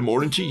Walden, good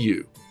morning to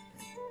you.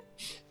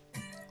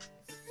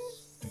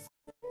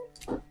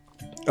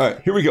 All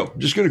right, here we go. I'm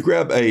just going to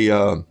grab this.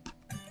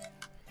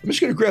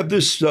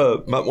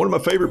 One of my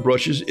favorite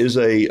brushes is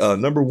a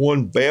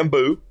 #1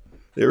 bamboo.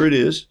 There it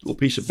is, a little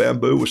piece of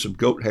bamboo with some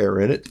goat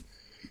hair in it.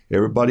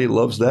 Everybody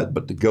loves that,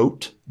 but the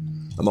goat.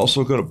 I'm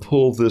also going to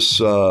pull this.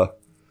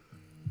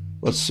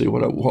 Let's see,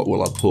 what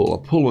will I pull? I'll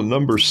pull a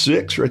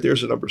 #6. Right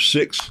there's a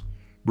 #6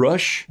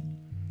 brush.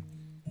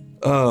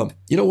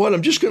 You know what?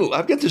 I've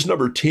got this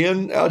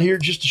 #10 out here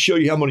just to show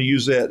you how I'm going to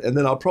use that, and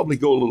then I'll probably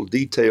go a little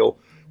detail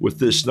with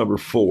this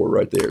 #4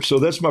 right there. So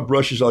that's my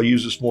brushes I'll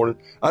use this morning.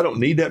 I don't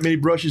need that many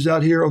brushes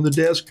out here on the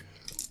desk.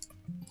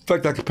 In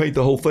fact, I could paint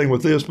the whole thing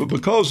with this, but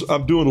because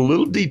I'm doing a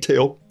little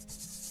detail,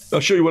 I'll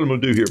show you what I'm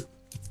going to do here.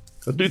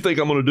 I do think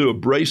I'm going to do a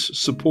brace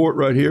support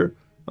right here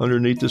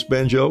underneath this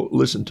banjo.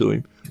 Listen to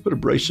him. Put a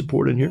brace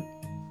support in here.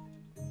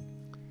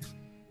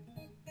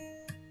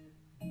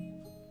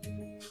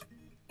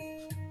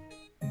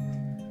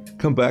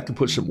 Come back and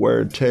put some wear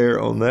and tear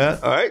on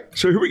that. All right,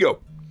 so here we go.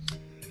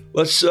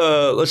 Let's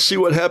see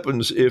what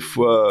happens if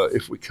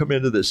we come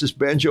into this. This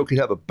banjo could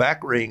have a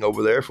back ring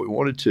over there if we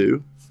wanted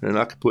to, and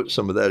I could put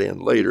some of that in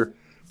later.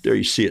 There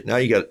you see it. Now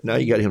you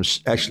got him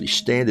actually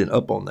standing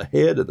up on the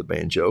head of the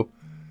banjo.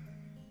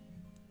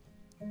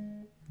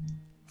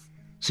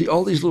 See,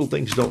 all these little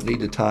things don't need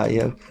to tie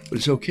in, but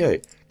it's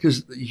okay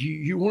because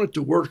you want it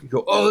to work and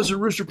go, oh, there's a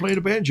rooster playing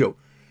a banjo,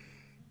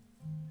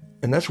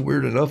 and that's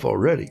weird enough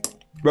already.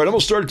 Right, I'm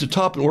gonna start at the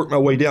top and work my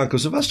way down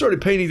because if I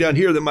started painting down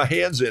here, then my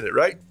hand's in it,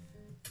 right?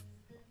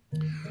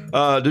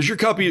 Does your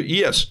copy?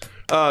 Yes,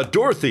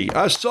 Dorothy.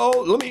 I saw.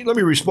 Let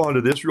me respond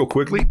to this real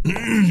quickly.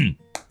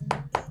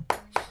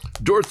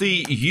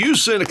 Dorothy, you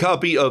sent a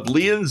copy of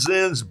Lien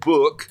Zen's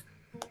book,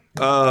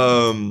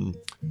 and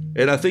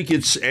I think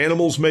it's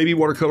animals, maybe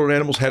watercolored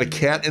animals. Had a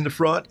cat in the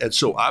front, and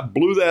so I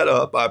blew that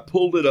up. I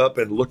pulled it up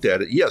and looked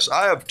at it. Yes,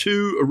 I have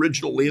 2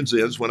 original Lien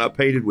Zens when I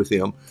painted with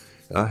him.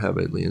 I have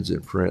a Lien Zen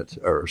print,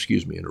 or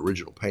excuse me, an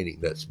original painting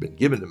that's been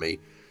given to me.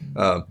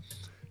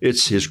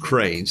 It's his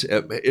cranes.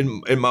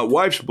 In my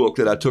wife's book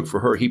that I took for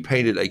her, he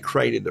painted a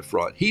crane in the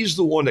front. He's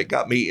the one that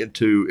got me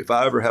into, if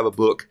I ever have a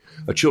book,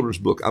 a children's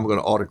book, I'm going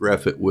to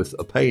autograph it with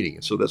a painting.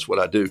 And so that's what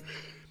I do.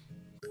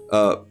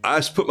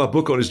 I put my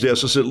book on his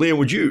desk. I said, Lien,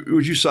 would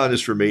you sign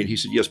this for me? And he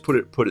said, yes, put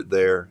it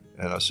there.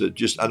 And I said,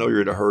 I know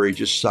you're in a hurry,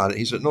 just sign it.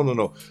 He said,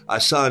 no. I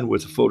signed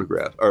with a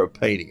photograph or a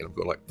painting. And I'm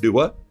going like, do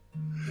what?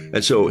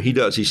 And so he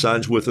does. He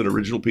signs with an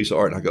original piece of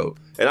art, and I go.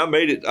 And I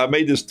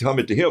made this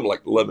comment to him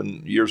like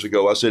 11 years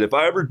ago. I said, if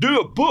I ever do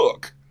a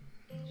book,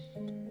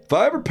 if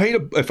I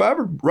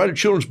ever write a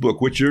children's book,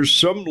 which there's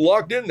some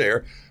locked in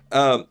there,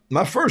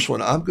 my first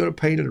one, I'm going to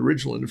paint an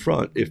original in the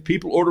front. If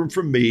people order them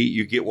from me,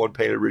 you get one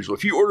painted original.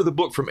 If you order the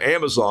book from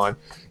Amazon,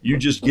 you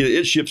just get it.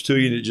 It ships to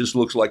you, and it just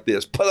looks like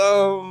this.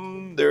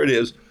 Pa-dum! There it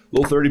is.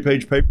 Little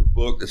 30-page paper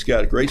book that's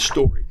got a great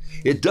story.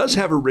 It does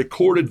have a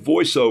recorded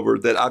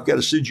voiceover that I've got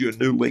to send you a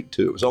new link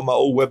to. It was on my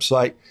old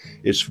website.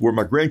 It's where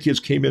my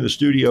grandkids came in the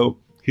studio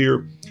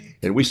here,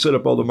 and we set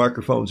up all the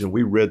microphones, and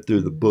we read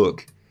through the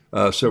book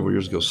several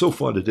years ago. So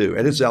fun to do,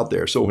 and it's out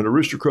there. So when a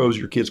rooster crows,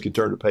 your kids can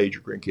turn the page,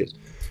 your grandkids.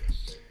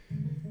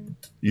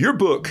 Your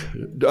book,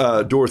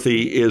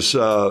 Dorothy, is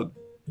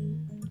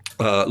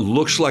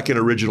looks like an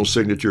original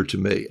signature to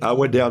me. I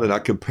went down and I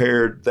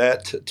compared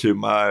that to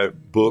my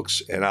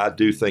books, and I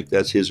do think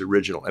that's his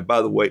original. And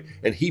by the way,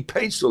 and he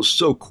paints those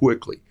so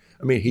quickly.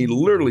 I mean, he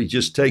literally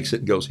just takes it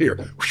and goes here,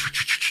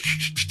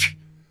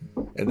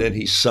 and then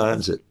he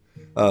signs it.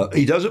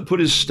 He doesn't put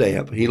his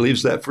stamp. He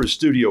leaves that for his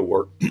studio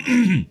work.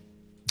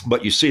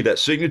 But you see that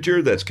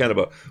signature that's kind of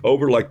a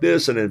over like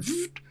this, and then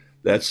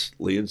that's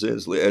Lien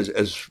Zen's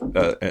looks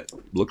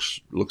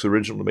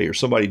original to me. Or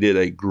somebody did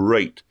a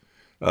great.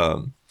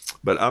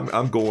 But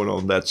I'm going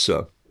on that's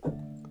an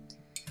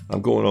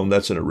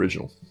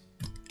original.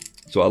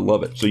 So I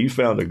love it. So you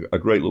found a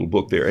great little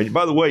book there. And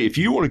by the way, if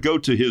you want to go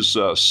to his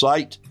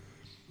site,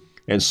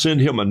 and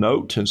send him a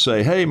note and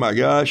say, hey, my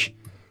gosh,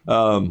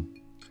 I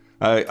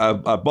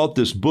bought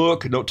this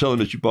book. Don't tell him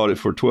that you bought it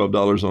for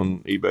 $12 on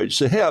eBay. Just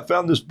say, hey, I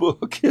found this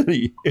book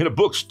in a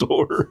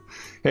bookstore,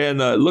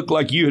 and it looked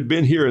like you had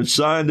been here and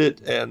signed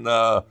it, and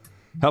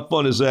how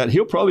fun is that?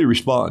 He'll probably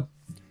respond.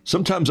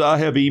 Sometimes I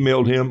have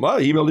emailed him.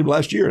 I emailed him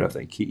last year, and I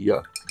think he,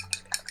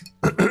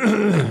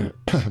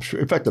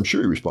 in fact, I'm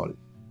sure he responded.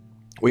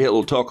 We had a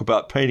little talk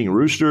about painting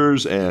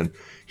roosters, and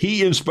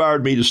he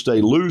inspired me to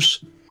stay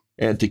loose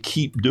and to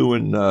keep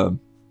doing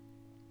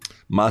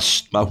my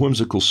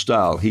whimsical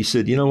style. He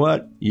said, you know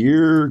what?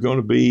 You're going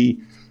to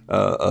be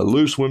a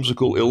loose,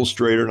 whimsical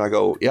illustrator. And I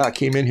go, yeah, I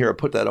came in here. I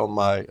put that on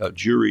my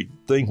jury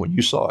thing when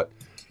you saw it.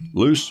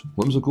 Loose,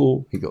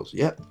 whimsical. He goes,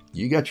 yeah,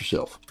 you got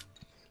yourself.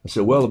 I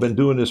said, well, I've been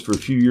doing this for a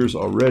few years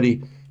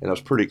already, and I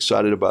was pretty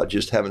excited about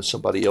just having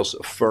somebody else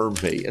affirm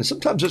me. And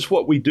sometimes that's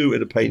what we do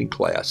in a painting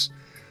class.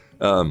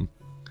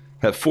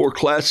 Have 4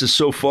 classes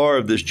so far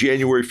of this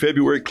January,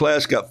 February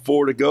class, got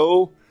 4 to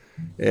go.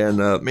 And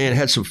man,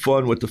 had some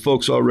fun with the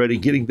folks already,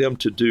 getting them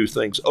to do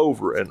things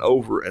over and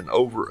over and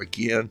over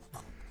again.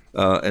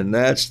 And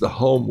that's the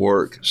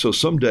homework. So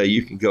someday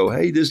you can go,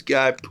 hey, this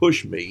guy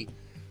pushed me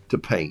to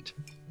paint.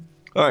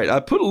 All right, I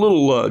put a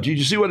little, did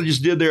you see what I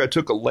just did there? I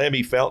took a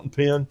Lamy fountain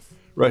pen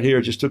right here.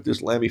 I just took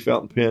this Lamy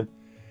fountain pen,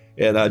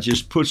 and I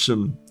just put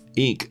some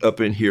ink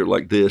up in here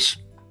like this.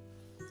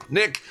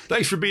 Nick,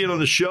 thanks for being on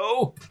the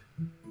show.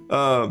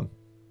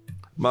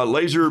 My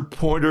laser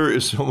pointer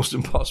is almost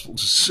impossible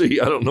to see.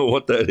 I don't know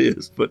what that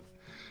is, but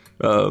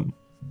all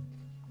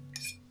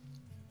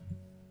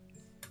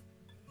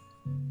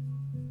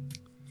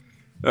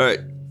right.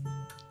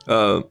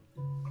 All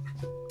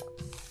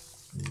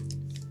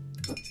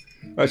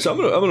right, so I'm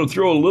gonna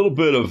throw a little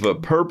bit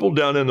of purple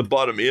down in the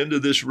bottom end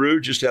of this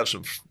root, just to have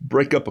some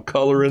break up a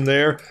color in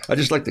there. I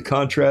just like the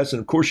contrast, and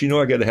of course, you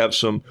know I got to have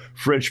some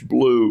French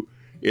blue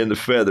in the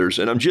feathers,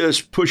 and I'm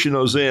just pushing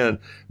those in.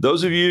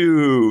 Those of you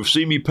who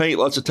see me paint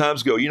lots of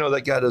times go, you know,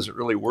 that guy doesn't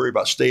really worry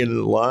about staying in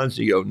the lines.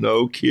 And you go,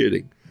 no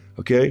kidding.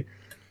 Okay,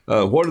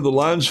 what are the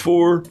lines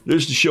for?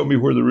 Just to show me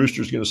where the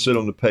rooster is going to sit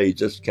on the page.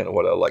 That's kind of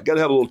what I like. Got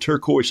to have a little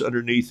turquoise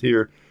underneath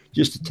here,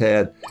 just a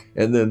tad.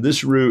 And then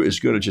this root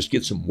is going to just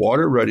get some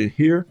water right in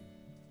here.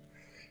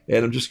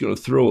 And I'm just going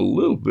to throw a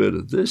little bit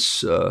of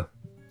this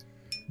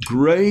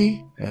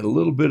gray and a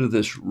little bit of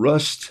this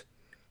rust.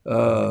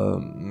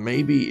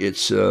 Maybe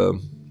it's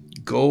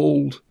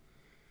gold.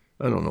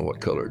 I don't know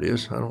what color it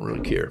is. I don't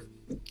really care.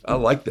 I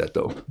like that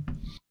though.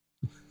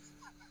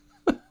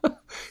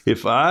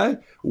 If I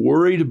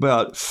worried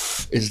about,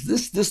 is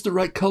this the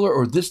right color,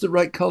 or this the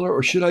right color,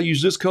 or should I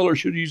use this color, or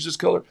should I use this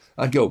color?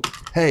 I'd go,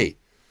 hey,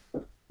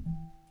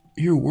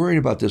 you're worried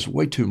about this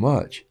way too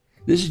much.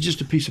 This is just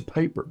a piece of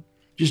paper.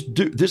 Just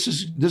do, this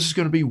is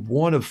going to be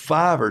 1 of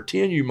 5 or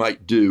 10 you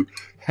might do.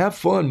 Have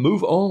fun,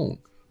 move on,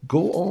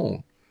 go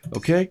on.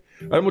 Okay,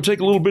 I'm going to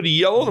take a little bit of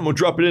yellow and I'm going to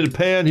drop it in the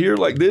pan here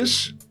like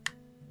this.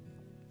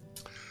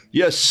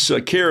 Yes,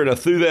 Karen, I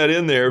threw that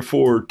in there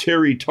for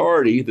Terry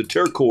Tardy, the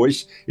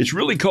turquoise. It's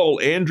really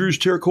called Andrew's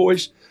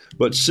turquoise,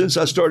 but since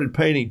I started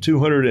painting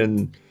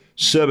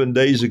 207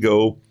 days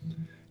ago,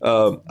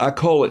 I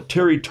call it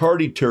Terry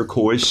Tardy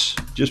turquoise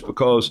just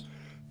because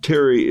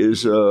Terry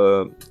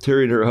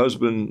and her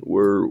husband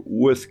were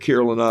with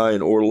Carol and I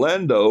in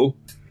Orlando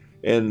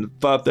and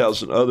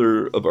 5,000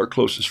 other of our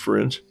closest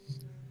friends.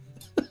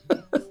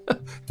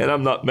 And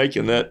I'm not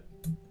making that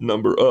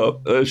number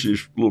up. That's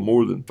just a little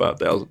more than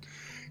 5,000.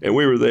 And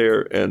we were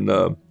there,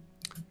 and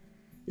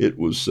it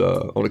was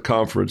on a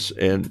conference,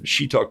 and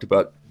she talked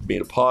about being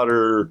a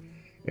potter,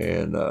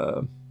 and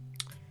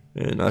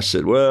I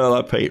said, well,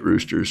 I paint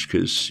roosters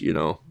because, you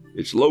know,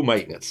 it's low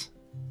maintenance.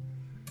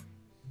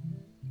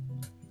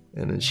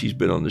 And then she's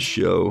been on the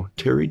show,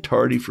 Terry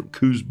Tardy from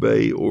Coos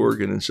Bay,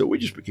 Oregon. And so we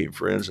just became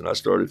friends, and I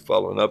started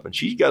following up. And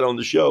she got on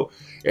the show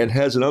and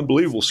has an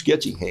unbelievable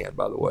sketching hand,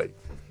 by the way.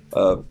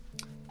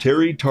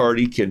 Terry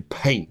Tardy can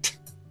paint.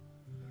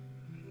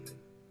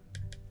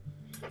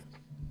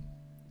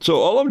 So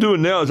all I'm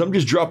doing now is I'm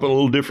just dropping a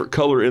little different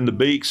color in the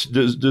beaks.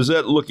 Does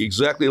that look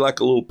exactly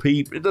like a little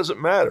peep? It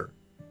doesn't matter.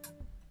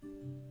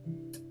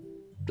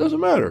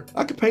 Doesn't matter.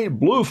 I could paint it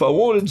blue if I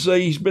wanted and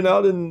say he's been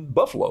out in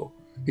Buffalo.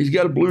 He's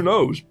got a blue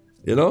nose,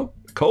 you know,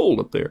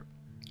 cold up there.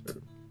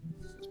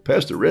 It's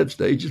past the red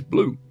stage, it's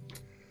blue.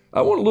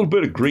 I want a little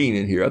bit of green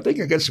in here. I think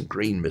I got some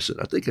green missing.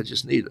 I think I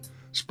just need a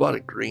spot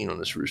of green on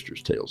this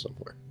rooster's tail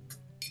somewhere.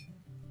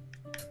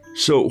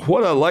 So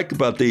what I like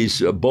about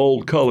these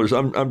bold colors,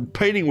 I'm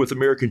painting with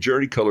American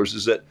Journey colors,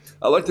 is that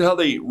I like how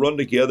they run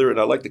together, and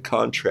I like the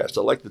contrast.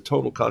 I like the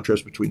tonal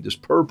contrast between this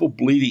purple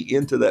bleeding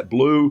into that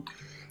blue.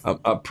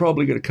 I'm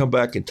probably going to come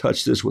back and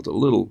touch this with a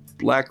little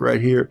black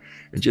right here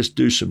and just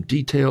do some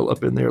detail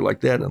up in there like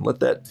that and let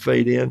that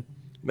fade in.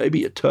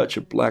 Maybe a touch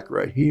of black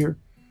right here.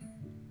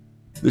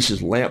 This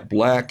is lamp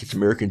black. It's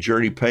American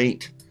Journey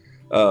paint.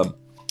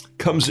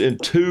 Comes in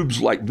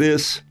tubes like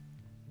this.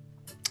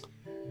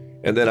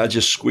 And then I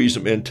just squeeze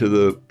them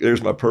into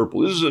there's my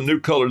purple. This is a new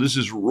color. This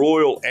is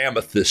Royal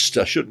Amethyst.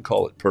 I shouldn't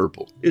call it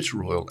purple. It's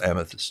Royal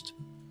Amethyst.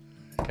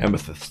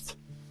 Amethyst.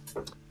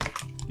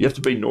 You have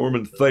to be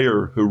Norman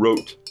Thayer, who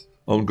wrote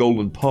on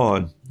Golden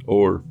Pond,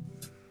 or,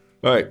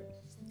 all right,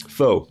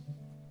 so,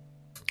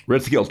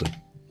 red skeleton.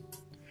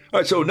 All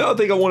right, so now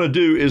the thing I want to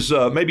do is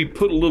maybe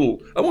put a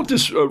little, I want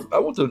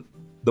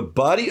the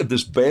body of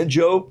this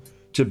banjo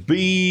to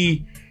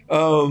be,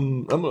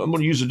 I'm going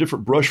to use a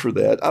different brush for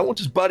that. I want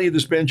this body of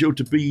this banjo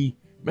to be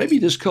maybe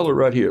this color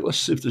right here. Let's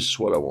see if this is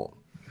what I want.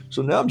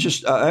 So now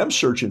I am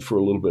searching for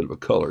a little bit of a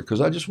color because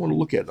I just want to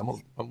look at it.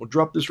 I'm going to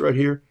drop this right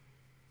here.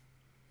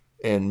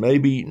 And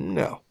maybe,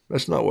 no,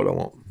 that's not what I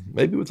want.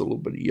 Maybe with a little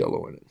bit of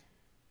yellow in it.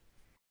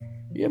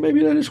 Yeah,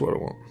 maybe that is what I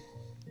want.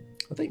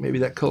 I think maybe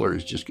that color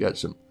has just got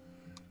some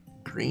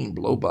green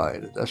blow by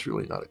in it. That's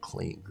really not a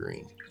clean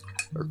green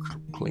or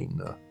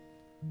clean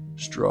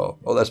straw.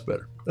 Oh, that's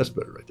better. That's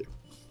better right there.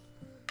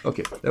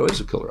 Okay, that is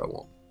the color I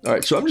want. All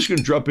right, so I'm just going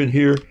to drop in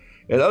here,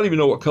 and I don't even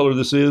know what color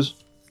this is.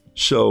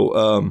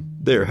 So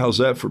there, how's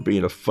that for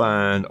being a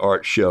fine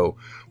art show?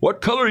 What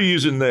color are you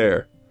using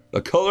there?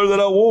 The color that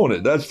I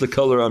wanted. That's the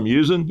color I'm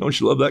using. Don't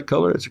you love that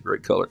color? It's a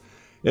great color.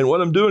 And what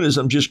I'm doing is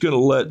I'm just going to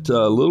let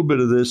a little bit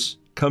of this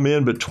come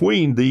in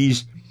between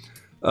these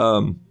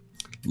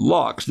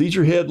locks. These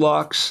are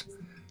headlocks,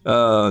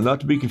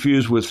 not to be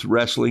confused with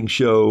wrestling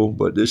show,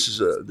 but this is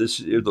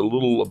the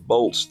little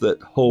bolts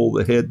that hold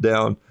the head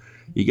down.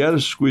 You got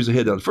to squeeze the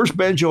head down. The first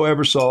banjo I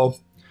ever saw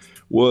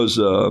was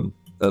an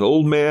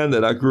old man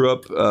that I grew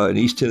up in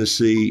East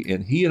Tennessee,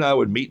 and he and I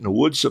would meet in the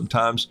woods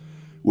sometimes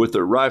with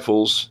their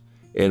rifles,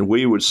 and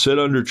we would sit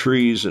under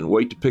trees and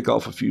wait to pick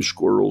off a few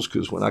squirrels,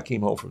 because when I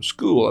came home from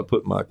school, I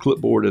put my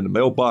clipboard in the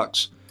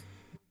mailbox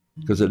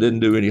because I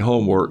didn't do any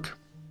homework.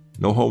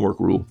 No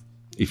homework rule.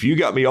 If you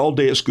got me all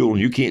day at school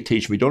and you can't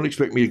teach me, don't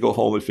expect me to go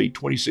home and feed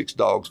 26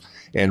 dogs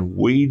and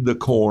weed the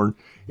corn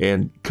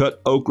and cut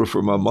okra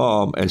for my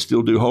mom and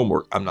still do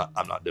homework. I'm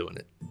not doing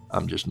it.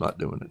 I'm just not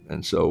doing it.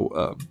 And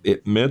so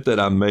it meant that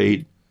I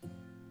made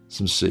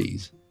some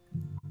C's.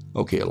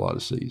 Okay, a lot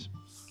of C's.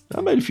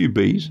 I made a few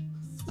B's.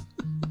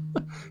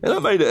 And I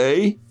made an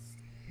A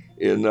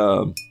in,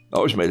 I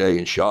always made A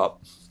in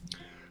shop.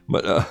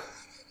 But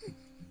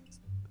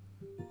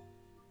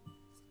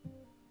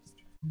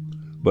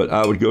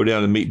I would go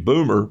down and meet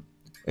Boomer,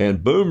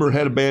 and Boomer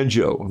had a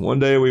banjo. And one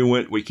day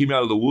we came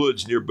out of the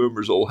woods near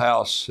Boomer's old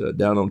house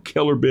down on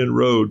Keller Bend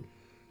Road.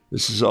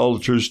 This is all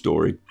the true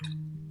story.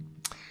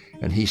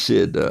 And he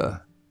said, I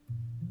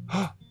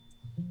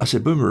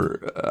said,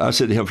 Boomer, I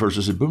said to him first,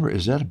 I said, Boomer,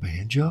 is that a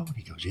banjo? And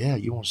he goes, yeah,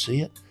 you want to see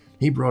it?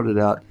 He brought it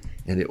out,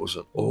 and it was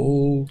an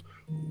old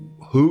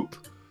hoop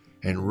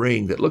and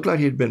ring that looked like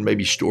it had been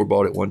maybe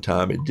store-bought at one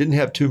time. It didn't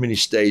have too many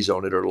stays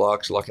on it or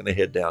locks, locking the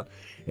head down.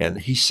 And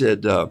he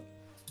said,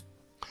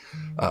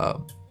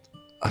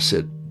 I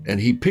said, and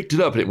he picked it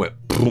up and it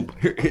went boom.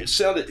 It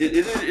sounded,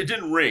 it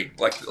didn't ring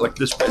like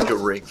this banjo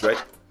rings, right?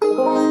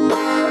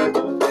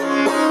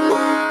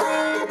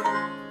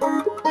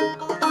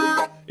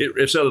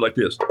 It sounded like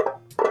this.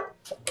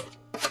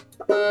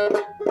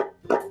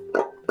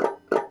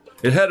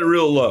 It had a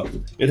real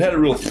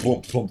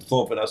thump, thump,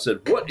 thump. And I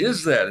said, what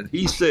is that? And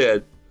he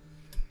said,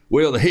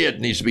 well, the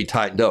head needs to be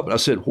tightened up. And I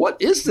said,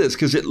 what is this?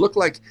 Because it looked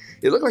like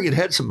it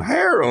had some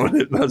hair on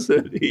it. And I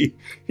said,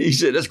 he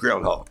said, that's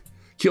groundhog.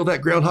 Killed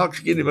that groundhog,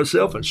 skinned him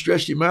myself, and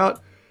stretched him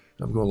out.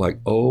 And I'm going like,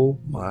 oh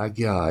my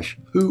gosh,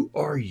 who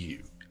are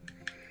you?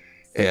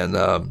 And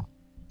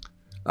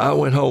I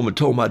went home and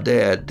told my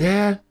dad,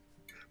 Dad,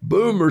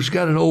 Boomer's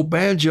got an old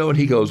banjo. And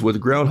he goes, with a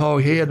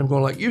groundhog head. I'm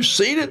going like, you've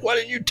seen it? Why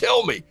didn't you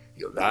tell me?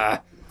 He goes,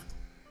 ah.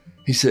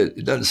 He said,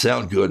 it doesn't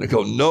sound good. And I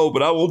go, no,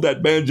 but I want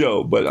that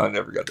banjo. But I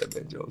never got that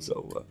banjo.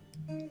 So,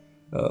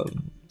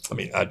 I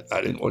mean, I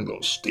didn't want to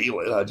go steal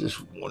it. I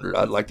just wondered,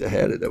 I'd like to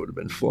have it. That would have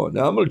been fun.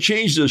 Now, I'm going to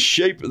change the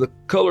shape of the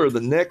color of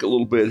the neck a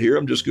little bit here.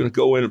 I'm just going to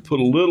go in and put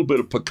a little bit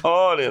of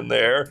pecan in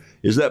there.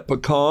 Is that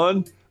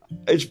pecan?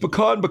 It's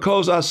pecan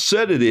because I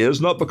said it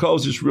is, not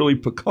because it's really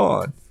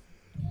pecan.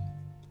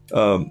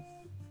 But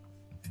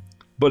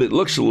it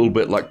looks a little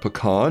bit like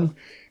pecan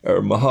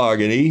or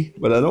mahogany,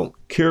 but I don't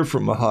care for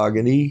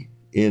mahogany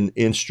in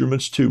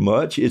instruments too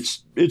much.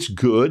 It's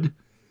good.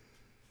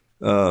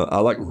 I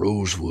like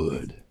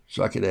rosewood,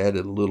 so I could add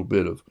a little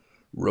bit of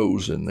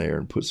rose in there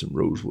and put some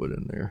rosewood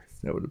in there.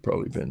 That would have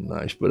probably been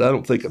nice, but I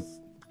don't think a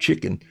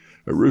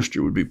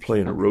rooster would be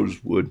playing a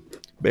rosewood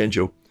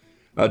banjo.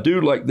 I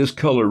do like this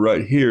color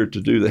right here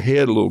to do the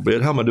head a little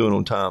bit. How am I doing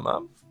on time?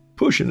 I'm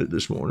pushing it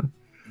this morning,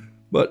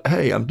 but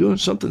hey, I'm doing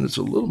something that's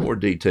a little more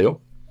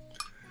detailed.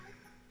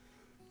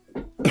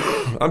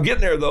 I'm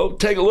getting there though.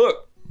 Take a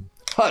look.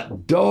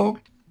 Hot dog.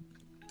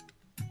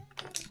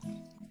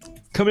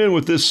 Come in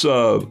with this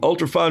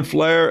ultrafine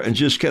flare and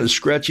just kind of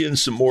scratch in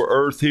some more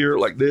earth here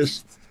like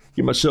this.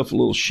 Give myself a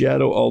little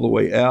shadow all the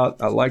way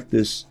out. I like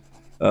this.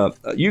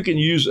 You can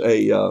use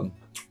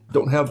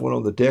don't have one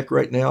on the deck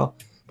right now,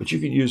 but you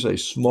can use a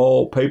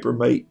small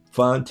Papermate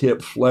fine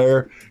tip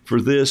flare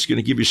for this. Going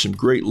to give you some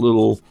great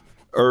little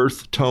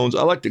earth tones.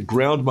 I like to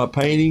ground my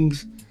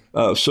paintings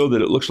so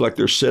that it looks like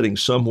they're sitting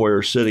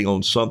somewhere, sitting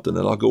on something.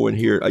 And I'll go in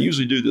here. I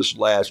usually do this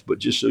last, but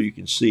just so you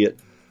can see it,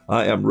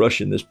 I am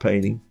rushing this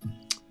painting.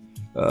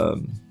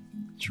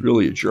 It's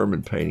really a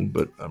German painting,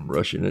 but I'm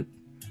rushing it.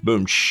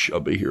 Boom, shh, I'll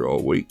be here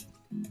all week.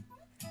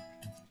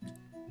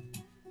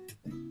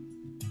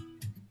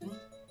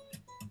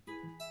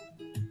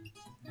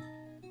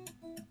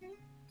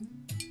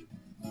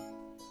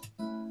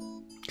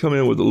 Come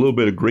in with a little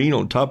bit of green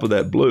on top of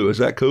that blue. Is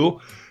that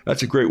cool?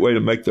 That's a great way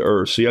to make the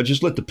earth. See, I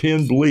just let the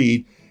pen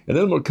bleed, and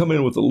then I'm going to come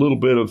in with a little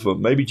bit of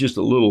maybe just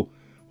a little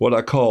what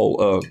I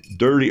call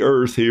dirty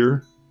earth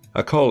here.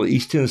 I call it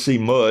East Tennessee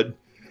mud.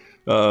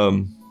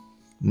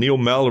 Neil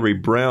Mallory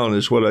Brown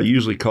is what I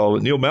usually call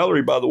it. Neil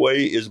Mallory, by the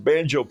way, is a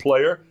banjo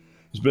player.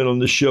 He's been on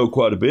this show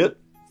quite a bit.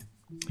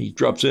 He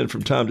drops in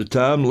from time to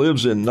time,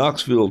 lives in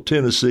Knoxville,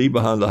 Tennessee,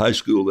 behind the high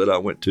school that I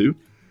went to.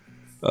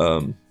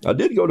 I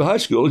did go to high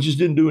school. I just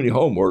didn't do any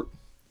homework.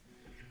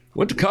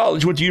 Went to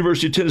college, went to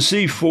University of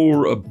Tennessee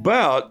for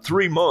about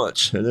 3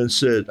 months, and then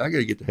said, I got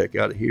to get the heck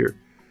out of here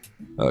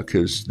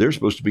because they're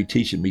supposed to be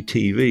teaching me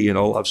TV, and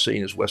all I've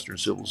seen is Western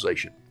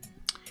civilization.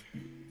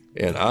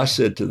 And I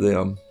said to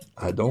them,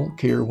 I don't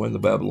care when the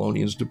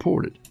Babylonians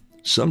deported.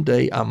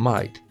 Someday I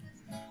might,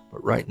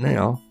 but right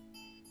now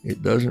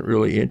it doesn't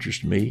really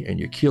interest me, and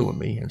you're killing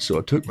me. And so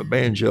I took my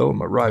banjo and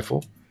my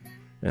rifle,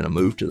 and I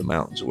moved to the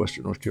mountains of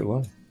Western North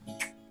Carolina.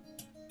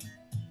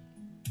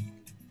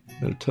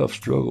 Been a tough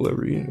struggle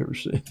ever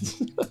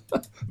since.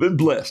 Been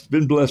blessed.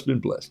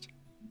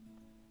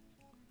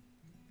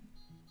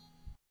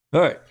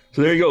 All right,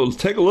 so there you go. Let's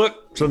take a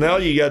look. So now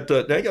you got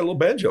a little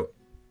banjo.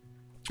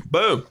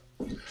 Boom.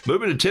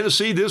 Moving to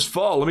Tennessee this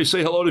fall. Let me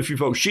say hello to a few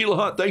folks. Sheila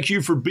Hunt, thank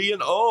you for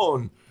being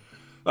on.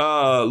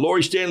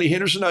 Lori Stanley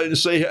Henderson, I didn't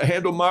say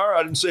Handelmeyer.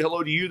 I didn't say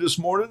hello to you this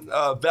morning.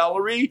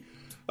 Valerie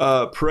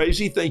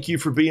Praisey, thank you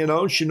for being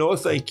on. Shanoa,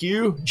 thank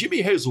you.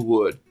 Jimmy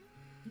Hazelwood.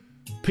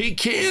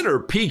 Pecan or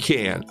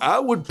pecan? I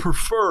would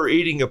prefer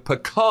eating a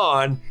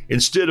pecan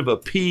instead of a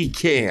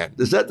pecan.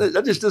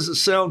 That just doesn't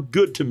sound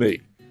good to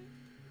me.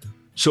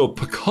 So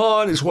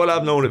pecan is what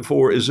I've known it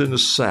for, is in the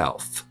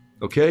South.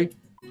 Okay?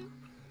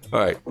 All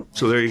right,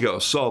 so there you go.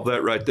 Solve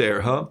that right there,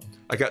 huh?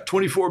 I got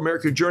 24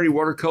 American Journey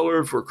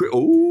watercolor for,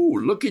 oh,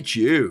 look at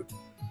you.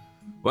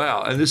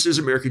 Wow, and this is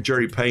American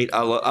Journey paint.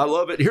 I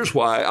love it. Here's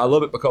why. I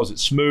love it because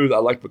it's smooth. I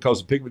like it because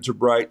the pigments are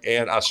bright,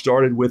 and I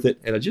started with it,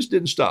 and I just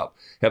didn't stop.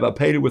 Have I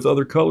painted with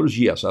other colors?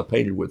 Yes, I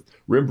painted with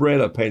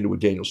Rembrandt. I painted with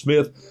Daniel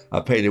Smith. I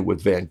painted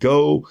with Van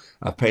Gogh.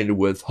 I painted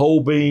with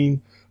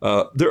Holbein.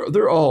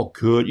 They're all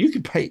good. You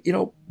can paint,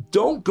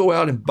 don't go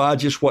out and buy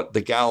just what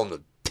the guy on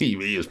the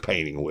TV is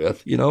painting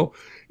with, You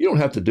don't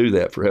have to do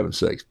that, for heaven's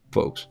sakes,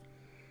 folks.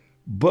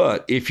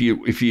 But if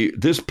you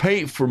this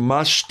paint for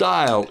my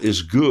style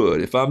is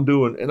good. If I'm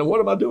doing, and what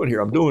am I doing here?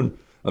 I'm doing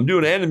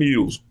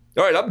animals.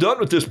 All right, I'm done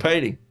with this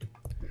painting,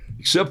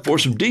 except for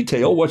some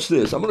detail. Watch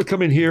this. I'm going to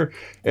come in here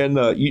and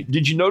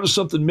did you notice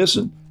something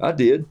missing? I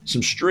did.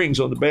 Some strings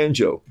on the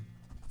banjo.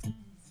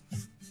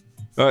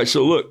 All right,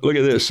 so look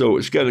at this. So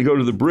it's got to go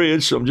to the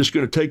bridge. So I'm just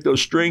going to take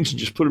those strings and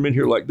just put them in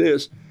here like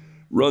this.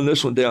 Run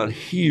this one down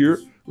here.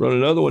 Run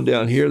another one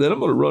down here. Then I'm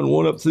going to run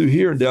one up through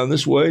here and down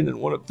this way, and then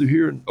one up through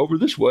here and over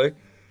this way.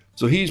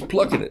 So he's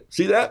plucking it.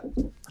 See that?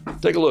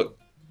 Take a look.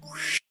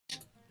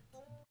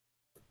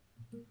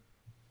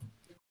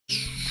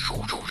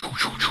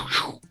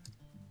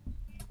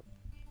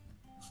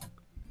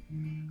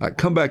 I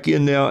come back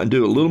in now and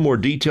do a little more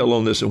detail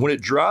on this, and when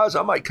it dries,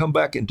 I might come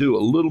back and do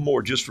a little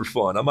more just for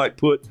fun. I might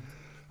put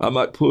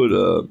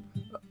a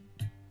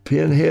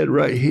pin head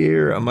right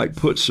here. I might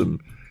put some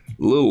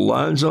little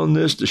lines on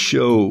this to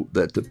show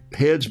that the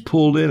head's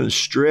pulled in and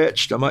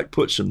stretched. I might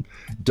put some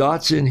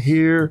dots in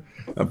here.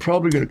 I'm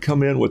probably going to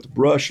come in with the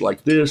brush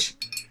like this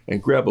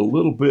and grab a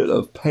little bit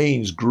of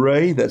Payne's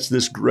gray. That's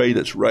this gray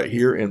that's right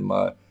here in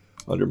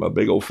under my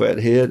big old fat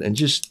head, and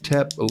just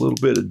tap a little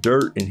bit of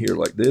dirt in here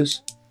like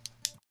this.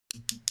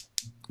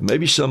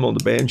 Maybe some on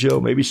the banjo,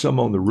 maybe some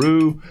on the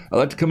roo. I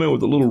like to come in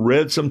with a little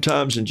red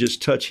sometimes and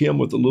just touch him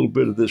with a little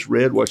bit of this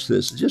red. Watch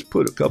this. Just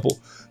put a couple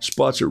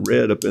spots of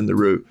red up in the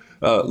roo.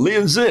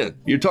 Lin Zin,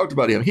 you talked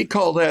about him. He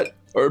called that,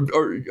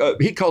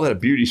 he called that a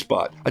beauty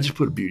spot. I just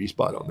put a beauty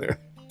spot on there.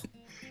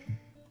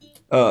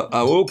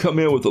 I will come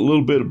in with a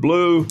little bit of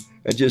blue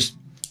and just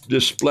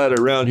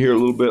splatter around here a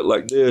little bit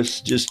like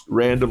this, just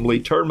randomly.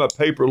 Turn my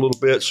paper a little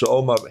bit so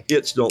all my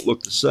hits don't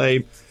look the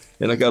same.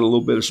 And I got a little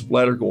bit of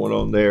splatter going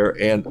on there.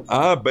 And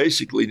I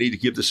basically need to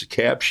give this a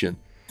caption.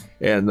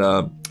 And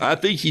I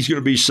think he's going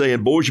to be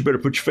saying, boys, you better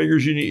put your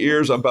fingers in your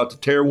ears. I'm about to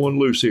tear one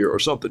loose here or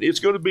something. It's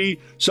going to be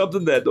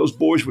something that those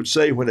boys would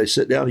say when they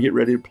sit down and get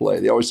ready to play.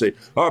 They always say,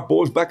 all right,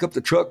 boys, back up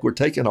the truck. We're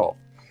taking off.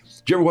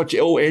 Did you ever watch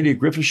the old Andy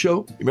Griffith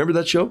show? You remember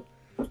that show?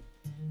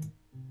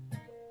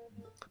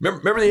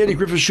 Remember the Andy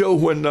Griffith show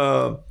when,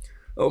 oh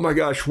my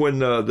gosh, when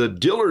the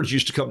Dillards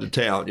used to come to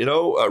town?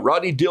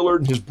 Rodney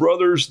Dillard and his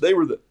brothers, they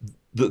were the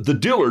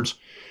Dillards.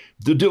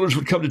 The Dillards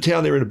would come to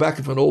town. They were in the back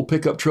of an old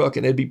pickup truck,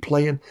 and they'd be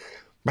playing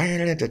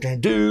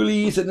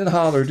Dooley, sitting and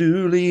holler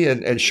Dooley,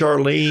 and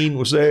Charlene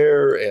was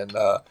there, and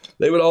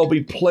they would all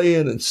be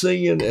playing and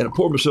singing. And I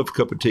poured myself a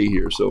cup of tea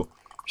here, so you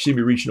see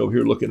me reaching over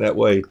here looking that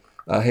way.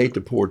 I hate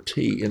to pour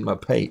tea in my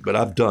paint, but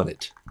I've done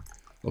it.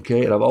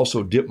 Okay, and I've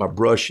also dipped my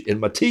brush in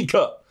my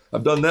teacup.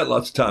 I've done that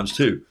lots of times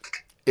too.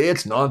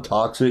 It's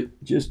non-toxic.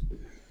 Just,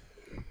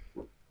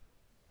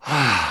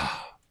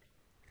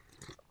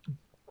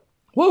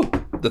 whoa,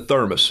 the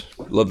thermos.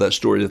 Love that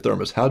story, the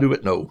thermos. How do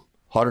it know?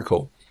 Hot or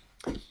cold?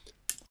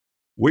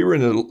 We were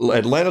in the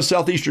Atlanta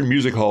Southeastern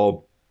Music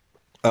Hall.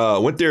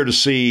 Went there to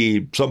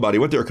see somebody.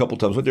 Went there a couple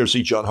times. Went there to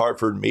see John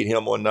Hartford and meet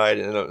him one night.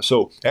 And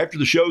so after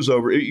the show's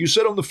over, you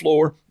sit on the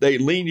floor. They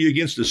lean you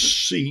against a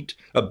seat,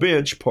 a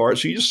bench part.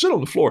 So you just sit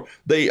on the floor.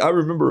 I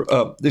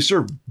remember they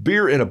serve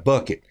beer in a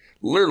bucket,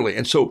 literally.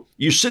 And so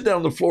you sit down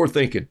on the floor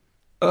thinking,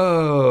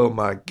 oh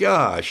my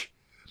gosh.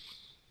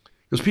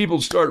 Because people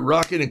start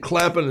rocking and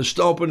clapping and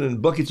stomping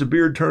and buckets of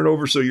beer turn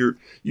over. So you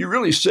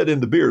really sit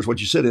in the beer is what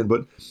you sit in.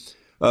 But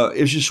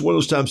it was just one of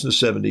those times in the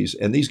 70s.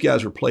 And these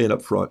guys were playing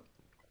up front.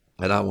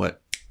 And I went,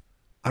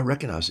 I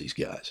recognize these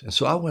guys. And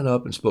so I went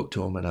up and spoke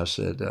to them and I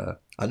said,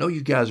 I know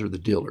you guys are the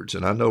Dillards.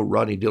 And I know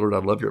Rodney Dillard, I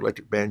love your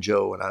electric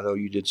banjo. And I know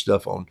you did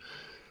stuff on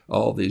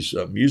all these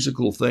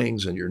musical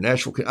things and your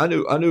Nashville. I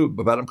knew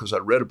about them because I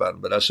read about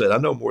them. But I said, I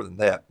know more than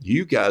that.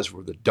 You guys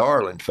were the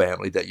Darling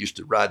family that used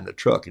to ride in the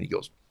truck. And he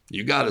goes,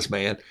 you got us,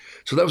 man.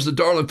 So that was the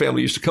Darling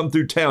family used to come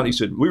through town. He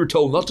said, we were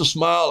told not to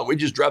smile. And we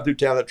just drive through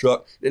town in that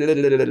truck.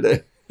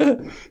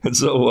 And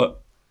so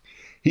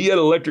he had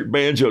an electric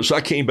banjo, so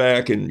I came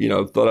back and,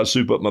 thought I'd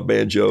soup up my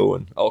banjo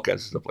and all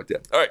kinds of stuff like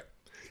that. All right,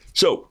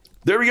 so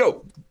there we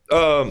go.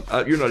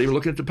 You're not even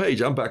looking at the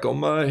page. I'm back on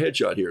my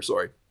headshot here.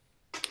 Sorry,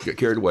 got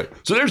carried away.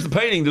 So there's the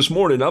painting this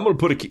morning. I'm going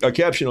to put a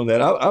caption on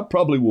that. I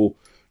probably will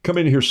come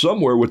in here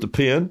somewhere with the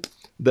pen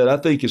that I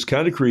think is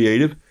kind of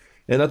creative.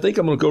 And I think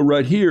I'm going to go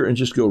right here and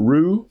just go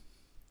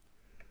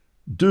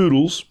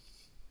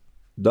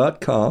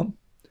Roodoodles.com,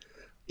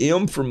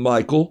 M from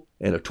Michael,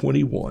 and a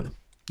 21.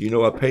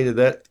 I painted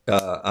that.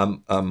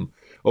 I'm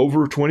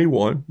over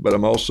 21, but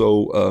I'm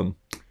also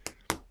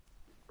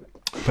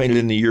painted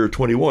in the year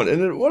 21.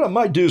 And then what I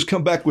might do is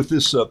come back with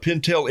this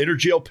Pentel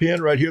Intergel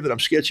pen right here that I'm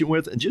sketching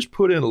with and just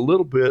put in a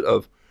little bit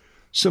of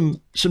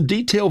some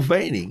detail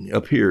veining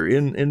up here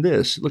in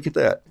this. Look at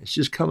that. It's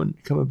just coming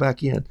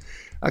back in.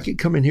 I can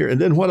come in here. And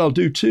then what I'll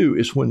do too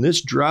is when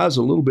this dries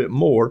a little bit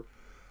more,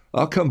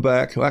 I'll come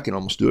back. Well, I can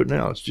almost do it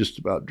now. It's just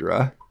about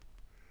dry.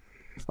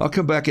 I'll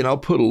come back and I'll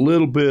put a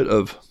little bit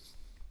of,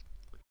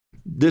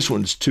 this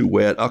one's too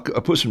wet. I'll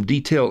put some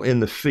detail in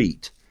the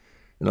feet.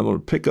 And I'm going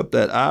to pick up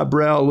that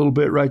eyebrow a little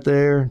bit right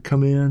there and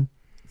come in.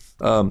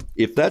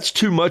 If that's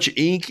too much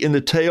ink in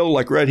the tail,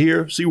 like right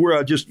here, see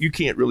where you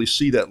can't really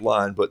see that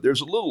line, but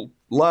there's a little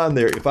line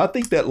there. If I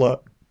think that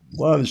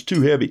line is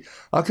too heavy,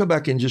 I'll come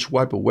back and just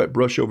wipe a wet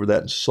brush over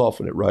that and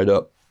soften it right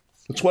up.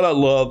 That's what I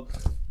love.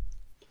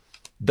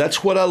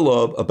 That's what I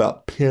love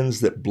about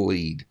pens that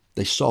bleed.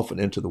 They soften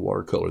into the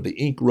watercolor. The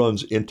ink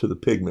runs into the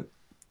pigment.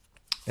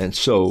 And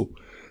so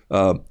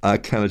I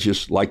kind of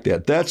just like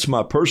that. That's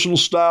my personal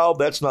style.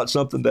 That's not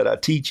something that I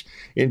teach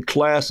in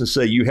class and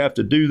say, you have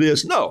to do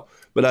this. No,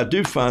 but I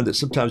do find that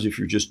sometimes if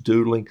you're just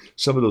doodling,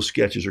 some of those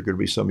sketches are going to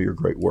be some of your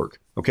great work.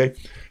 Okay.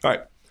 All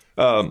right.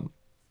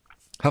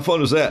 How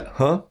fun is that?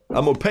 Huh?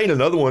 I'm going to paint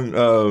another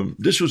one.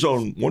 This was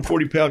on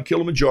 140-pound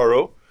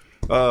Kilimanjaro.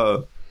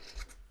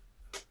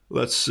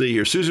 Let's see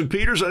here. Susan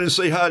Peters, I didn't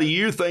say hi to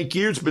you. Thank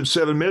you. It's been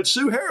 7 minutes.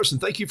 Sue Harrison,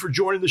 thank you for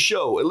joining the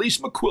show. Elise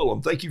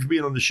McQuillam, thank you for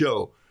being on the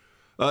show.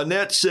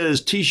 Nat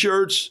says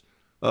T-shirts,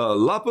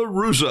 Lapa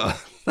Rusa.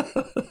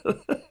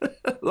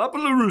 Lapa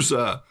La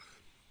Rusa.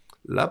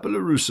 Lapa La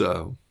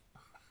Rusa.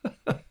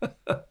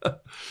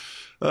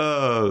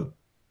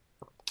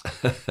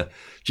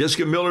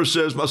 Jessica Miller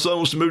says, my son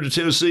wants to move to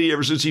Tennessee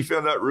ever since he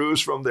found out Rue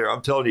is from there.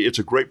 I'm telling you, it's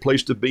a great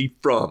place to be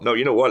from. No,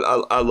 you know what?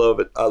 I love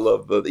it. I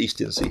love the East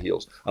Tennessee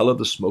hills. I love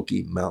the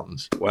Smoky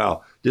Mountains.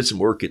 Wow. Did some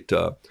work at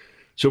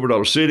Silver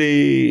Dollar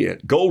City,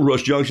 at Gold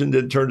Rush Junction,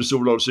 didn't turn to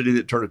Silver Dollar City,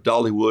 that turned to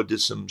Dollywood,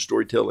 did some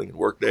storytelling and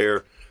work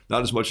there.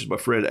 Not as much as my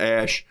friend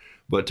Ash,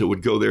 but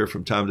would go there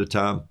from time to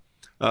time.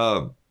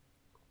 All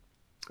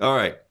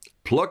right.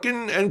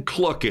 Plucking and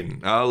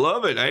clucking. I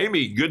love it.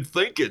 Amy, good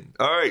thinking.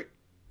 All right.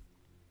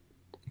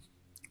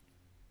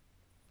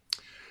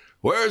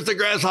 Where's the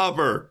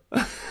grasshopper?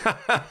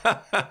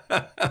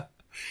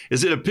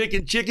 Is it a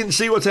picking chicken?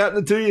 See what's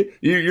happening to you?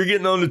 You're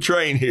getting on the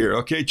train here,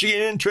 okay?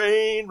 Chicken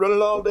train,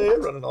 running all day,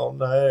 running all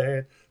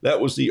night.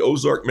 That was the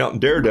Ozark Mountain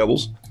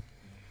Daredevils.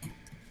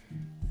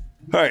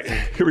 All right,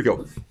 here we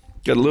go.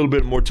 Got a little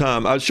bit more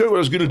time. I'll show you what I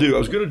was going to do. I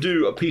was going to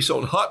do a piece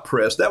on hot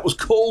press. That was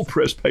cold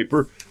press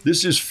paper.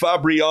 This is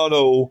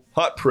Fabriano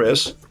hot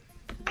press.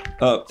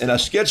 And I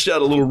sketched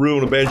out a little Rue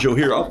on a banjo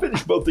here. I'll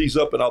finish both these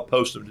up and I'll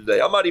post them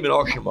today. I might even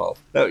auction them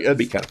off. That'd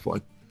be kind of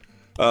fun.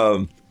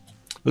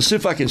 Let's see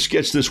if I can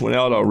sketch this one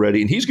out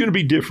already. And he's going to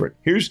be different.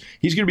 He's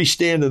going to be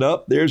standing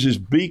up. There's his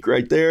beak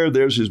right there.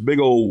 There's his big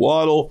old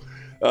waddle.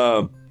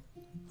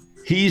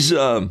 He's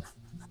the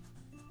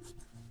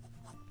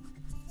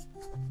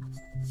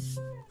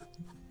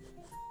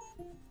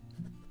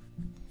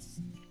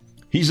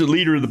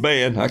leader of the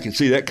band. I can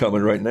see that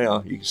coming right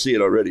now. You can see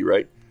it already,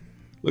 right?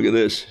 Look at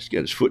this. He's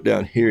got his foot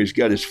down here. He's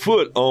got his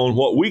foot on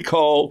what we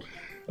call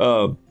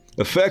a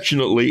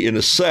affectionately in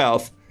the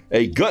South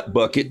a gut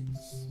bucket.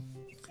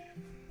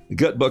 The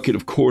gut bucket,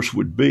 of course,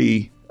 would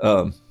be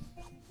a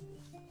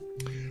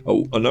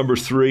number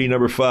 3,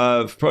 number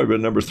 5, probably a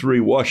number 3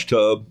 wash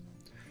tub.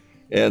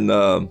 And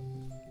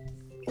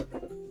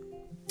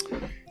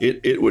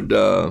it would,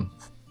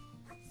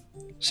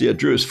 see, I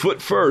drew his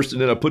foot first,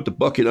 and then I put the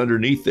bucket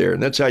underneath there.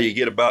 And that's how you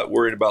get about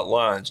worried about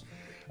lines.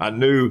 I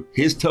knew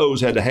his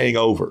toes had to hang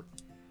over.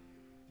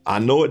 I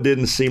know it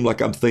didn't seem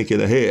like I'm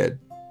thinking ahead,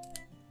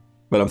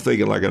 but I'm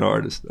thinking like an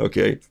artist,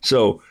 okay?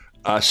 So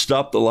I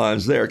stopped the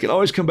lines there. I can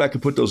always come back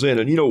and put those in.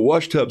 And, you know,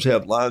 wash tubs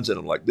have lines in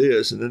them like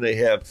this. And then they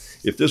have,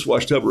 if this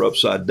wash tub were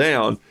upside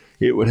down,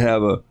 it would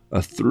have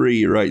a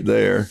 3 right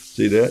there.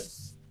 See that?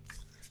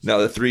 Now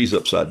the 3's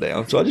upside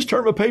down. So I just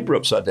turn my paper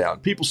upside down.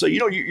 People say, you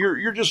know,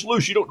 you're just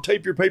loose. You don't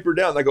tape your paper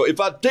down. And I go, if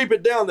I tape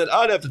it down, then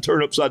I'd have to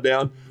turn upside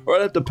down, or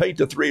I'd have to paint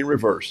the 3 in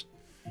reverse.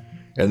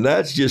 And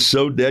that's just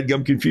so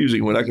dadgum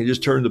confusing when I can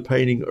just turn the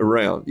painting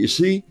around. You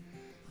see?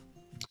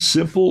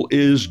 Simple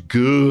is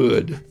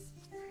good.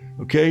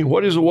 Okay,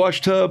 what is a wash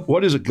tub?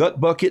 What is a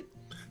gut bucket?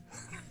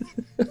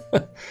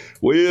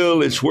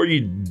 Well, it's where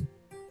you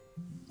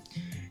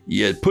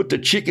put the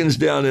chickens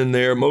down in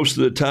there most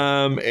of the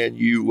time, and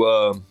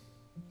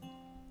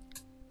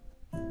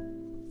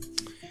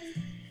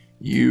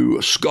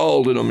you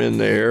scalded them in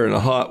there in a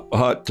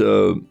hot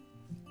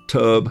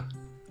tub.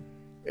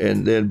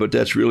 And then, but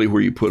that's really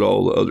where you put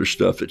all the other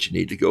stuff that you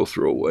need to go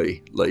throw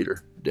away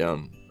later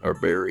down or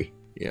bury.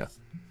 Yeah.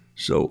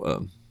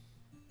 So,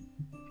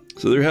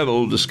 so they're having a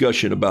little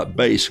discussion about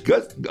bass. A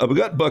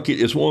gut bucket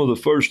is one of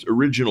the first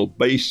original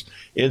bass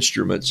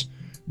instruments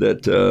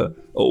that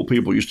old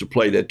people used to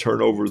play. They'd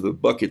turn over the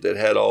bucket that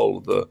had all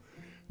of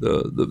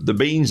the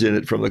beans in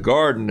it from the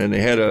garden, and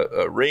they had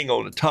a ring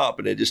on the top,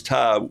 and they just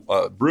tie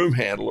a broom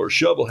handle or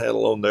shovel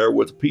handle on there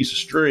with a piece of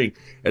string,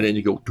 and then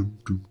you go doom,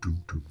 doom,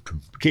 doom, doom,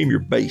 doom. Became your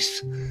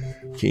bass.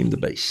 Became the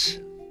bass.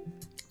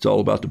 It's all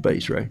about the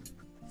bass, right?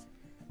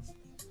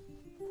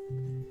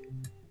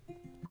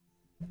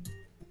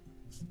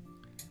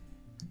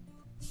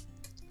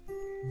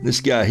 This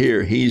guy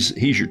here, he's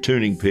your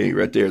tuning pig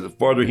right there. The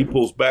farther he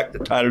pulls back, the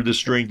tighter the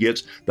string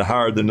gets, the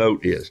higher the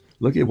note is.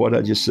 Look at what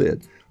I just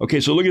said. Okay,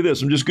 so look at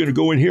this. I'm just going to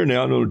go in here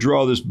now. I'm going to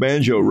draw this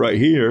banjo right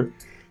here.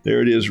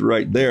 There it is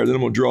right there. Then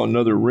I'm going to draw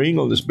another ring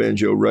on this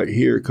banjo right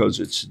here because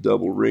it's a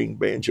double ring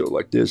banjo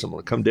like this. I'm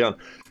going to come down.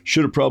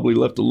 Should have probably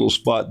left a little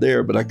spot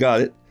there, but I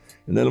got it.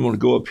 And then I'm going to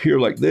go up here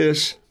like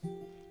this.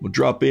 We'll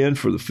drop in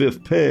for the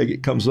 5th peg.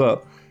 It comes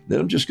up. Then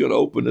I'm just going to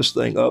open this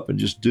thing up and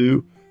just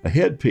do a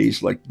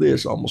headpiece like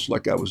this, almost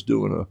like I was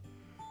doing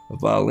a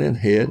violin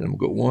head. And I'm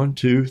going to go 1,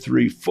 2,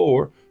 3,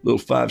 4, little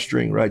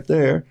 5-string right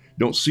there.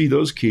 Don't see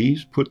those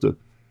keys. Put the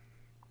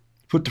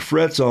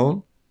frets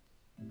on.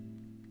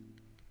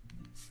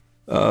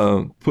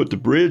 Put the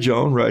bridge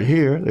on right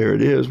here. There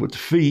it is with the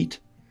feet.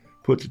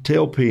 Put the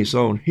tailpiece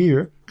on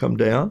here. Come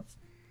down.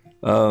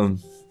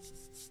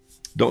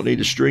 Don't need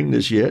to string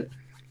this yet.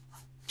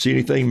 See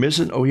anything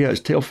missing? Oh yeah, his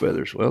tail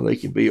feathers. Well, they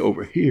can be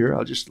over here.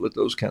 I'll just let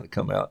those kind of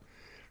come out.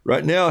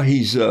 Right now,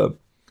 he's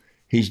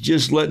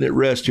just letting it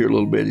rest here a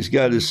little bit. He's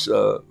got his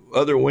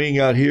other wing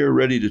out here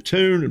ready to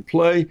tune and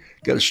play.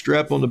 Got a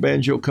strap on the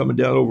banjo coming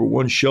down over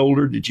one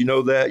shoulder. Did you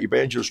know that? Your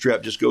banjo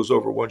strap just goes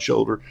over one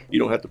shoulder. You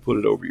don't have to put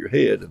it over your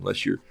head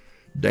unless you're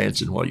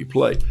dancing while you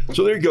play.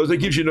 So there he goes. That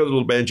gives you another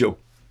little banjo.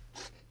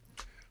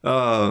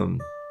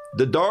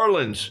 The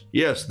Darlings.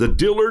 Yes, the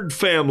Dillard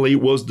family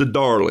was the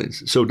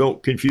Darlings. So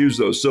don't confuse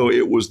those. So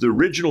it was the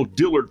original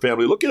Dillard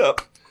family. Look it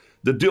up.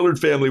 The Dillard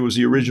family was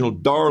the original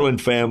Darling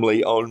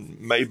family on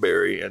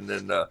Mayberry, and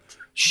then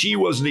she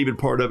wasn't even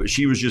part of it.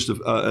 She was just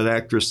an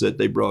actress that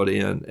they brought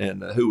in,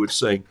 and who would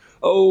sing.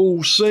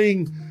 Oh,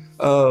 sing.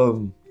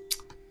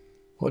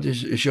 What did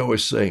she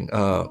always sing?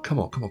 Come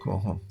on. Come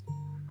on.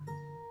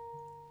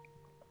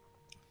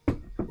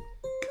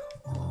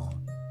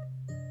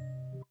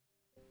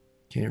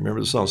 Can't remember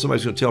the song.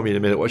 Somebody's going to tell me in a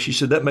minute. Well, she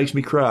said, that makes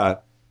me cry.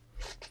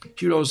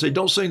 She would always say,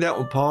 don't sing that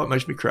one, Paul. It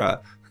makes me cry.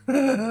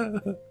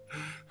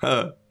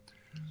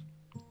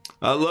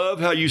 I love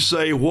how you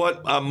say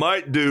what I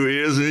might do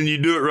is, and then you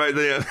do it right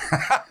then.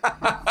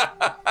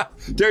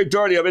 Terry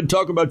Tardy, I've been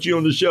talking about you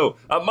on the show.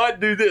 I might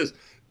do this.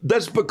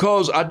 That's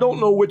because I don't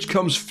know which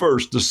comes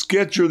first, the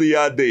sketch or the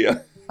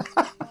idea.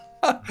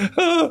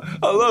 I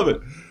love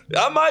it.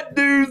 I might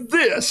do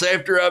this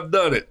after I've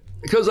done it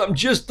because I'm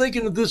just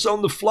thinking of this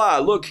on the fly.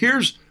 Look,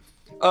 here's,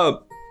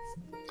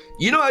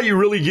 you know how you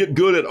really get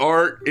good at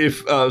art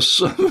if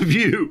some of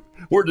you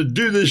were to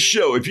do this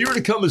show. If you were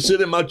to come and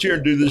sit in my chair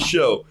and do this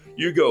show,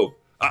 you go,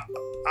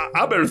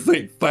 I better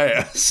think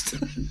fast.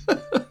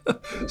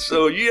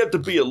 So you have to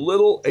be a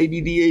little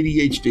ADD,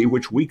 ADHD,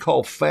 which we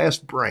call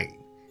fast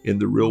brain in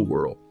the real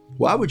world.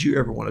 Why would you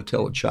ever want to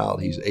tell a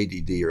child he's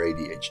ADD or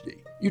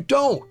ADHD? You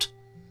don't.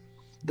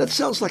 That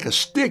sounds like a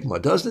stigma,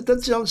 doesn't it?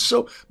 That sounds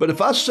so. But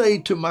if I say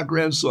to my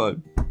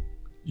grandson,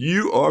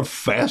 you are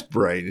fast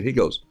brain, and he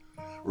goes,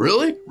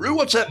 really? Really?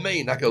 What's that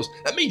mean? I goes,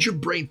 that means your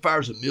brain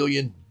fires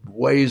 1,000,000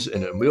 ways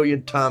and a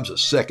million times a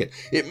second.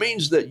 It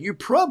means that you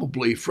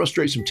probably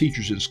frustrate some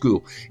teachers in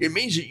school. It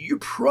means that you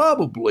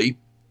probably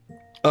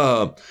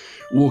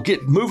will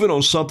get moving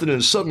on something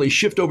and suddenly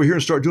shift over here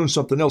and start doing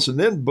something else. And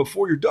then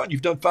before you're done,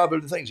 you've done 5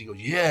 other things. He goes,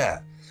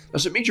 yeah.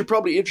 Does it mean you're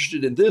probably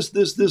interested in this, and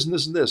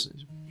this, and this?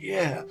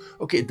 Yeah.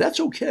 Okay, that's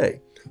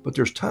okay. But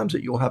there's times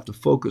that you'll have to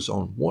focus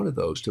on one of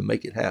those to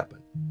make it happen.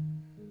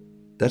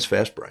 That's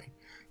fast brain.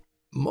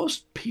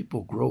 Most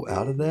people grow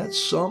out of that.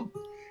 Some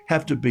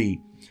have to be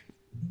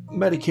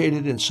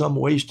medicated in some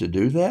ways to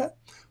do that.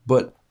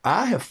 But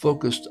I have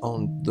focused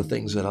on the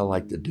things that I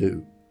like to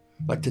do.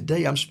 Like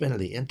today, I'm spending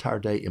the entire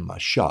day in my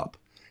shop.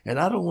 And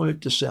I don't want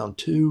it to sound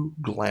too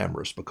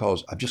glamorous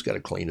because I've just got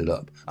to clean it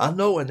up. I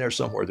know in there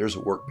somewhere there's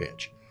a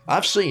workbench.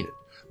 I've seen it,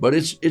 but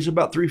it's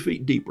about 3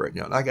 feet deep right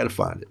now, and I got to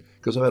find it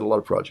because I've had a lot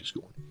of projects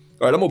going.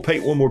 All right, I'm going to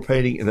paint one more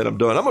painting, and then I'm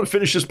done. I'm going to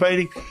finish this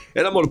painting,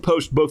 and I'm going to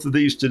post both of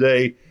these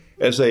today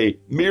as a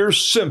mere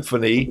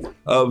symphony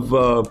of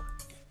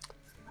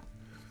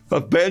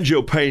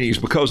banjo paintings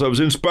because I was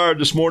inspired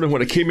this morning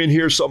when I came in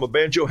here, saw my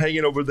banjo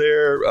hanging over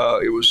there.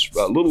 It was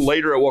a little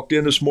later. I walked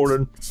in this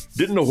morning,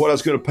 didn't know what I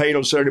was going to paint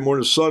on Saturday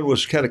morning. The sun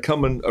was kind of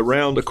coming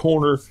around the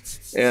corner,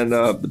 and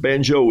the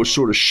banjo was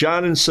sort of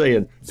shining,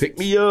 saying, pick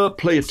me up,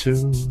 play a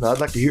tune. I'd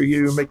like to hear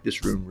you make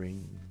this room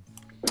ring.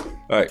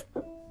 All right.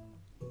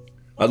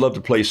 I'd love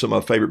to play some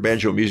of my favorite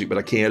banjo music, but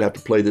I can't. I have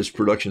to play this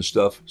production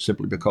stuff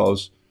simply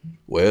because,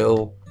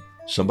 well,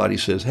 somebody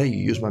says, hey, you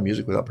use my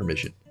music without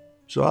permission.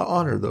 So I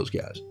honor those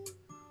guys.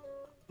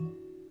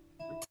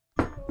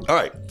 All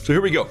right, so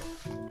here we go.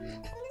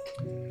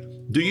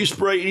 Do you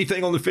spray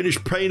anything on the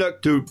finished paint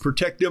to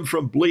protect them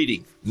from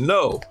bleeding?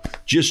 No,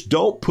 just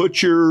don't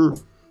put your...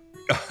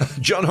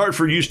 John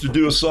Hartford used to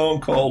do a song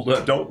called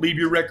Don't Leave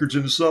Your Records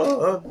in the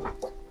Sun.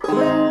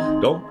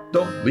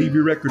 Don't leave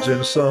your records in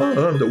the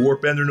sun. The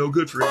warp and they're no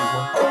good for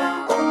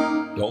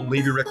anyone. Don't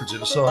leave your records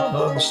in the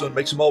sun. The sun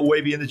makes them all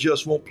wavy and it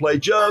just won't play.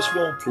 Just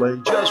won't play.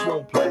 Just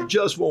won't play.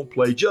 Just won't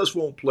play. Just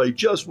won't play.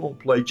 Just won't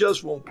play.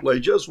 Just won't play.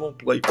 Just won't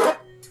play.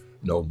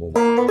 No more.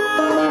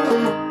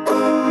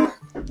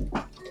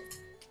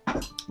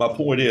 My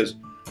point is,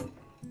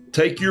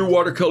 take your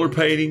watercolor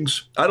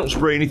paintings. I don't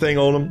spray anything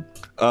on them.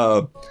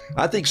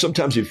 I think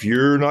sometimes if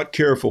you're not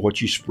careful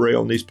what you spray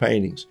on these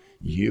paintings,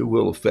 you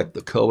will affect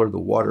the color, the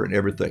water, and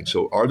everything.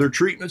 So are there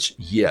treatments?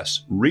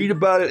 Yes. Read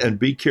about it and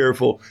be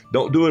careful.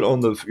 Don't do it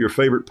on your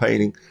favorite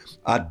painting.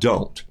 I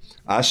don't.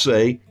 I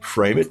say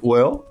frame it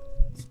well.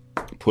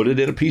 Put it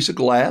in a piece of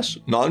glass,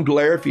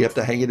 non-glare if you have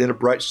to hang it in a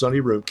bright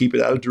sunny room. Keep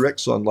it out of direct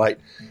sunlight.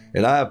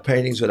 And I have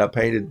paintings that I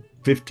painted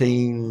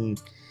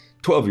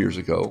 12 years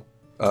ago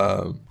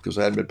because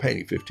I hadn't been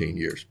painting 15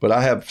 years. But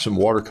I have some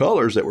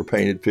watercolors that were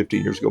painted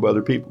 15 years ago by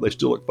other people. They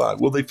still look fine.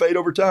 Will they fade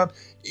over time?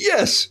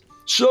 Yes,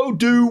 so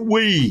do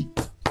we.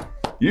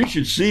 You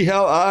should see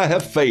how I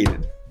have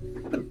faded.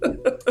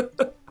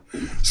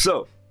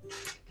 So,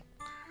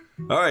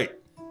 all right.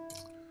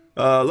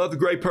 Love the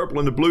gray, purple,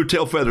 and the blue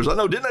tail feathers. I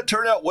know, didn't that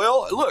turn out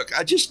well? Look,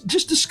 I just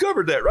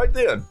discovered that right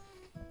then.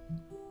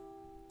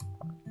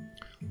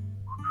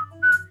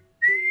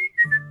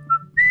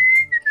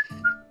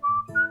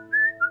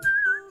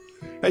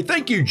 Hey,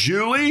 thank you,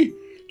 Julie.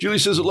 Julie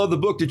says, I love the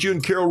book that you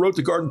and Carol wrote,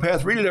 The Garden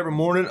Path. Read it every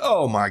morning.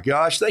 Oh, my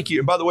gosh. Thank you.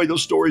 And by the way,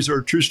 those stories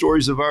are true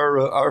stories of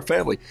our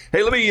family.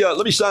 Hey, let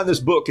me sign this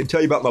book and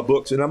tell you about my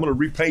books. And I'm going to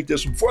repaint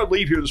this. Before I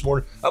leave here this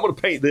morning, I'm going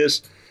to paint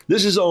this.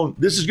 This is going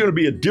to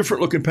be a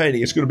different looking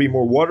painting. It's going to be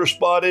more water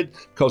spotted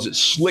because it's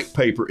slick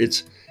paper.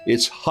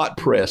 It's hot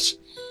press.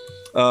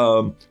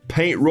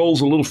 Paint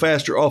rolls a little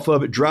faster off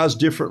of it, dries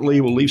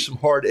differently, will leave some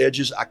hard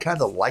edges. I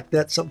kind of like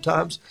that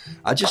sometimes.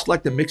 I just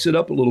like to mix it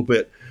up a little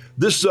bit.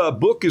 This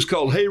book is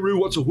called Hey Roo,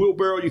 What's a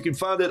Wheelbarrow? You can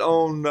find it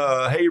on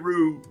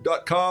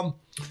heyroo.com.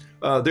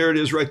 There it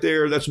is right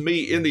there. That's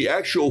me in the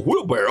actual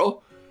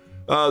wheelbarrow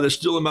that's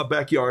still in my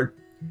backyard.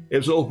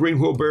 It's an old green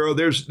wheelbarrow.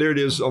 There it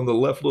is on the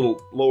left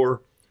little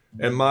lower.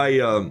 And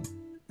my,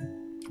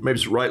 maybe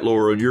it's right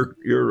lower on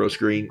your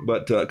screen,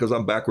 but because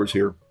I'm backwards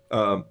here.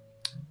 My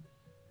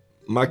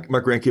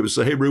grandkid would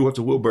say, "Hey, Roo, what's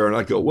a wheelbarrow?" And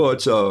I'd go, "Well,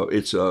 it's a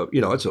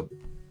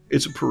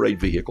parade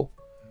vehicle."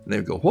 And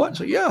they'd go, "What?" And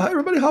say, "Yeah, hey,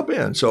 everybody hop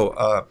in."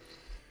 So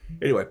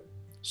anyway,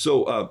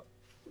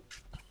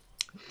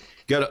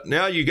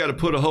 now you got to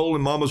put a hole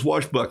in Mama's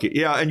wash bucket.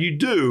 Yeah, and you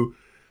do.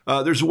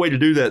 There's a way to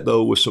do that,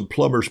 though, with some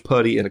plumber's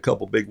putty and a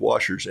couple big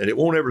washers, and it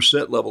won't ever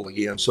set level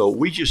again. So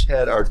we just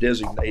had our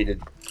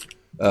designated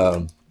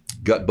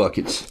gut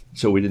buckets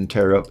so we didn't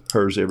tear up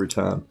hers every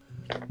time.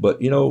 But,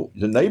 the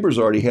neighbors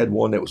already had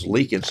one that was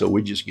leaking, so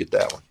we just get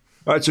that one.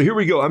 All right, so here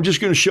we go. I'm just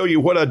going to show you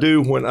what I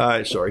do when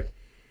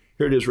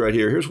here it is right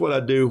here. Here's what I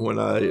do when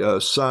I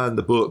sign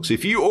the books.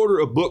 If you order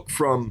a book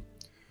from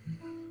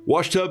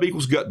Wash Tub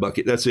equals Gut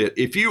Bucket, that's it.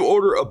 If you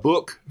order a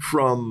book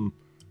from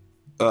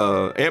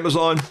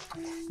Amazon,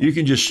 you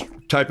can just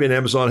type in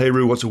Amazon, "Hey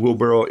Roo, what's a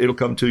wheelbarrow?" It'll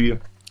come to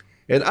you.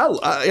 And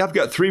I've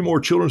got 3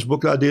 more children's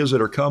book ideas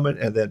that are coming,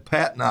 and then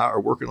Pat and I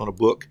are working on a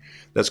book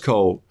that's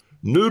called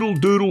Noodle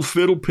Doodle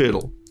Fiddle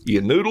Piddle.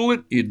 You noodle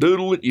it, you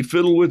doodle it, you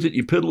fiddle with it,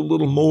 you piddle a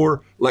little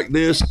more like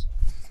this.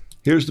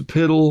 Here's the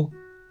piddle.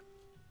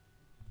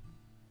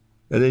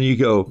 And then you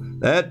go,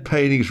 that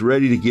painting's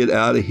ready to get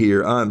out of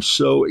here. I'm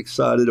so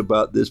excited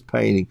about this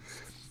painting.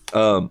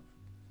 Noodle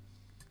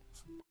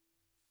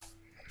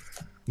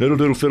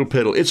Doodle Fiddle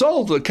Piddle. It's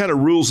all the kind of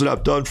rules that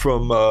I've done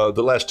from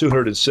the last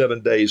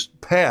 207 days.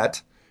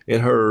 Pat, in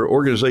her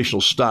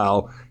organizational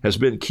style, has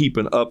been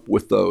keeping up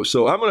with those.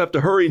 So I'm going to have to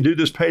hurry and do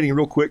this painting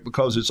real quick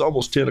because it's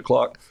almost 10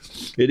 o'clock.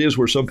 It is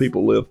where some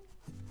people live.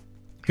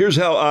 Here's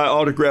how I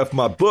autograph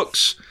my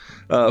books.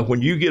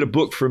 When you get a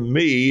book from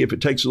me, if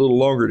it takes a little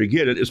longer to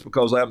get it, it's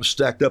because I have them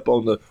stacked up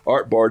on the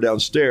art bar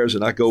downstairs,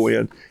 and I go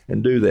in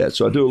and do that.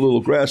 So I do a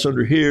little grass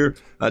under here.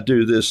 I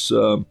do this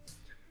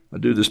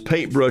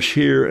paintbrush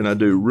here, and I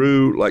do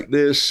Roo like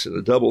this, and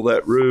I double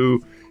that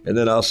Roo, and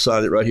then I'll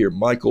sign it right here,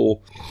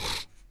 Michael.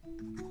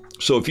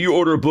 So if you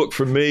order a book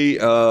from me,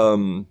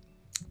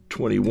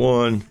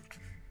 21,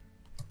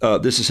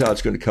 this is how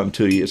it's going to come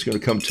to you. It's going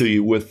to come to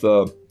you with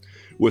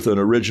an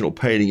original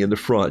painting in the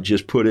front,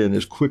 just put in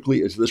as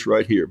quickly as this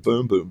right here.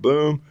 Boom, boom,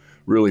 boom.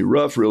 Really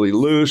rough, really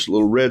loose.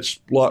 Little red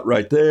spot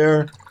right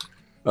there.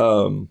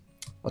 I'll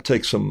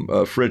take some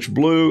French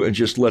blue and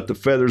just let the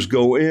feathers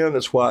go in.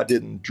 That's why I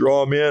didn't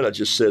draw them in. I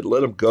just said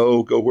let them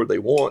go where they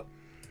want.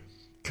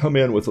 Come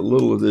in with a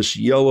little of this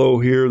yellow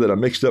here that I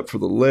mixed up for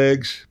the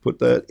legs. Put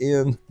that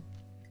in.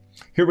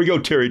 Here we go,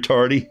 Terry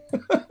Tardy.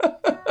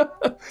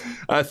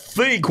 I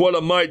think what I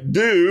might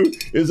do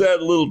is add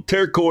a little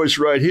turquoise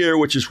right here,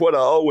 which is what I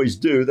always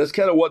do. That's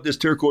kind of what this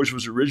turquoise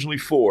was originally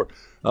for.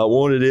 I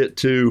wanted it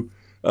to,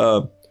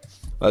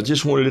 I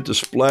just wanted it to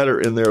splatter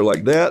in there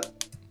like that.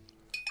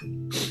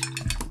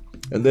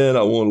 And then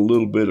I want a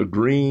little bit of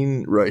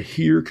green right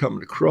here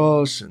coming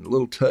across and a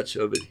little touch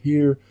of it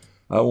here.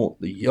 I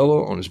want the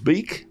yellow on his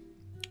beak.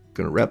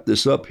 Going to wrap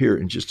this up here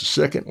in just a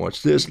second.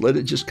 Watch this. Let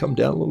it just come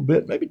down a little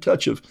bit. Maybe a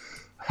touch of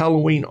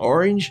Halloween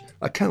orange.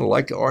 I kind of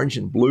like the orange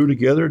and blue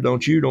together,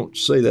 don't you? Don't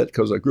say that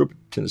because I grew up in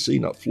Tennessee,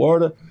 not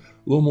Florida. A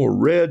little more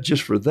red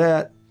just for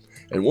that.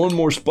 And one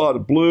more spot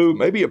of blue,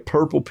 maybe a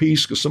purple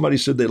piece because somebody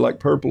said they like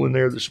purple in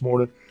there this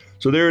morning.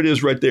 So there it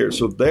is right there.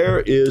 So there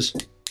is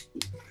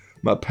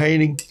my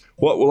painting.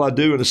 What will I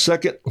do in a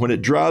second? When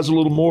it dries a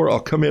little more, I'll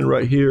come in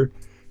right here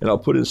and I'll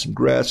put in some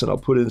grass and I'll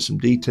put in some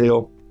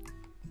detail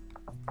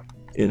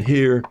in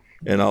here.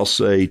 And I'll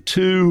say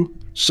 2.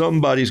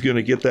 Somebody's going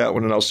to get that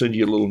one, and I'll send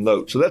you a little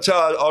note. So that's how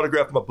I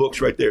autograph my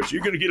books right there. So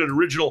you're going to get an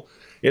original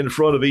in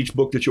front of each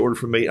book that you order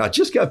from me. I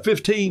just got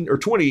 15 or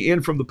 20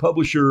 in from the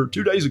publisher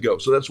 2 days ago,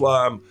 so that's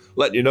why I'm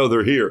letting you know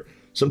they're here.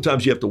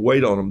 Sometimes you have to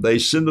wait on them. They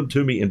send them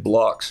to me in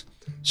blocks.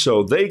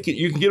 So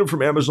you can get them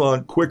from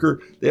Amazon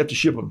quicker. They have to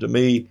ship them to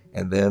me,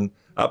 and then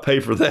I pay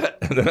for that,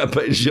 and then I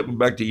pay to ship them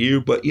back to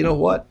you. But you know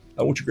what?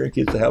 I want your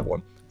grandkids to have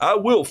one. I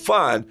will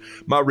find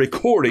my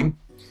recording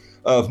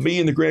of me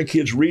and the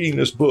grandkids reading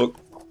this book,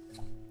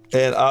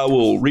 and I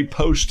will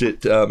repost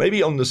it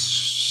maybe on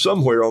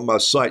somewhere on my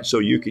site so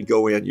you can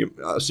go in.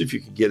 See if you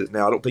can get it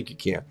now. I don't think you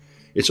can.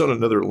 It's on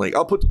another link.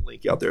 I'll put the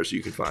link out there so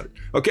you can find it.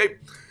 Okay.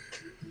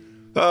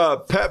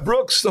 Pat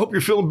Brooks, I hope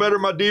you're feeling better,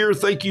 my dear.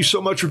 Thank you so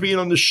much for being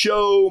on the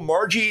show.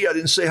 Margie, I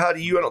didn't say hi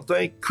to you, I don't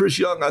think. Chris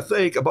Young, I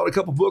think. I bought a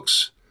couple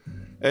books.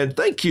 And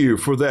thank you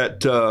for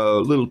that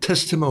little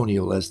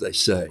testimonial, as they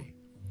say.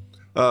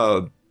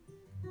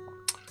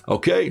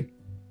 Okay.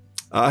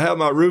 I have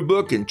my Roo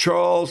book and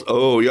Charles.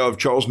 Oh, you have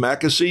Charles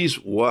Mackessy's?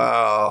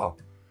 Wow.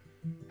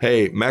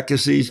 Hey,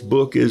 Mackessy's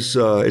book is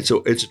it's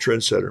a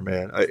trendsetter,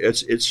 man.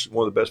 It's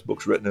one of the best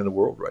books written in the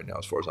world right now,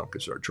 as far as I'm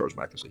concerned. Charles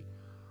Mackessy.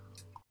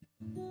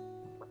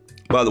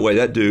 By the way,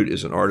 that dude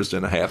is an artist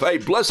and a half. Hey,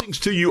 blessings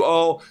to you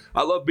all.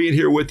 I love being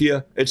here with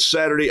you. It's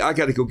Saturday. I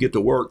got to go get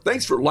to work.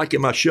 Thanks for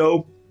liking my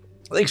show.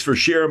 Thanks for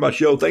sharing my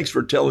show. Thanks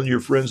for telling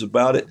your friends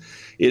about it.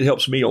 It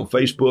helps me on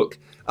Facebook.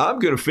 I'm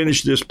going to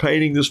finish this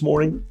painting this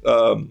morning.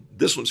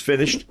 This one's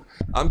finished.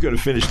 I'm going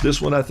to finish this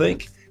one, I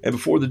think. And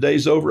before the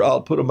day's over,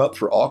 I'll put them up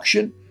for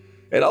auction.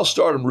 And I'll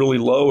start them really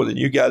low. And then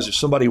you guys, if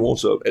somebody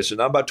wants it's a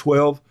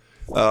 9x12.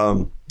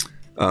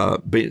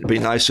 Be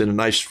nice in a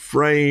nice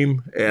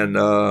frame.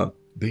 And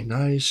be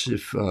nice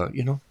if,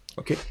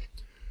 okay.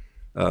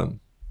 All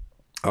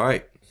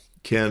right.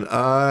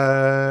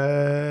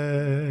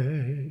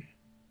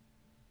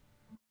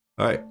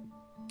 All right.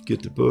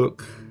 Get the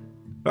book.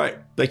 All right.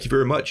 Thank you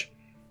very much.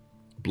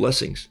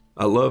 Blessings.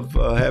 I love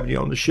having you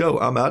on the show.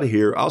 I'm out of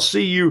here. I'll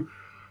see you.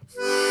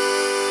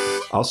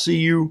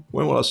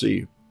 When will I see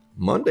you?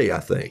 Monday, I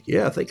think.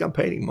 Yeah, I think I'm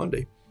painting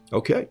Monday.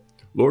 Okay.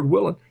 Lord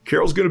willing.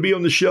 Carol's going to be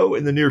on the show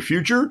in the near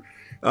future.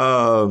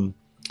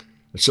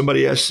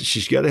 Somebody asked,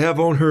 she's got to have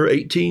on her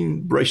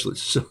 18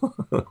 bracelets.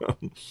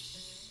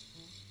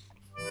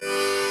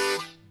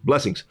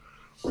 Blessings.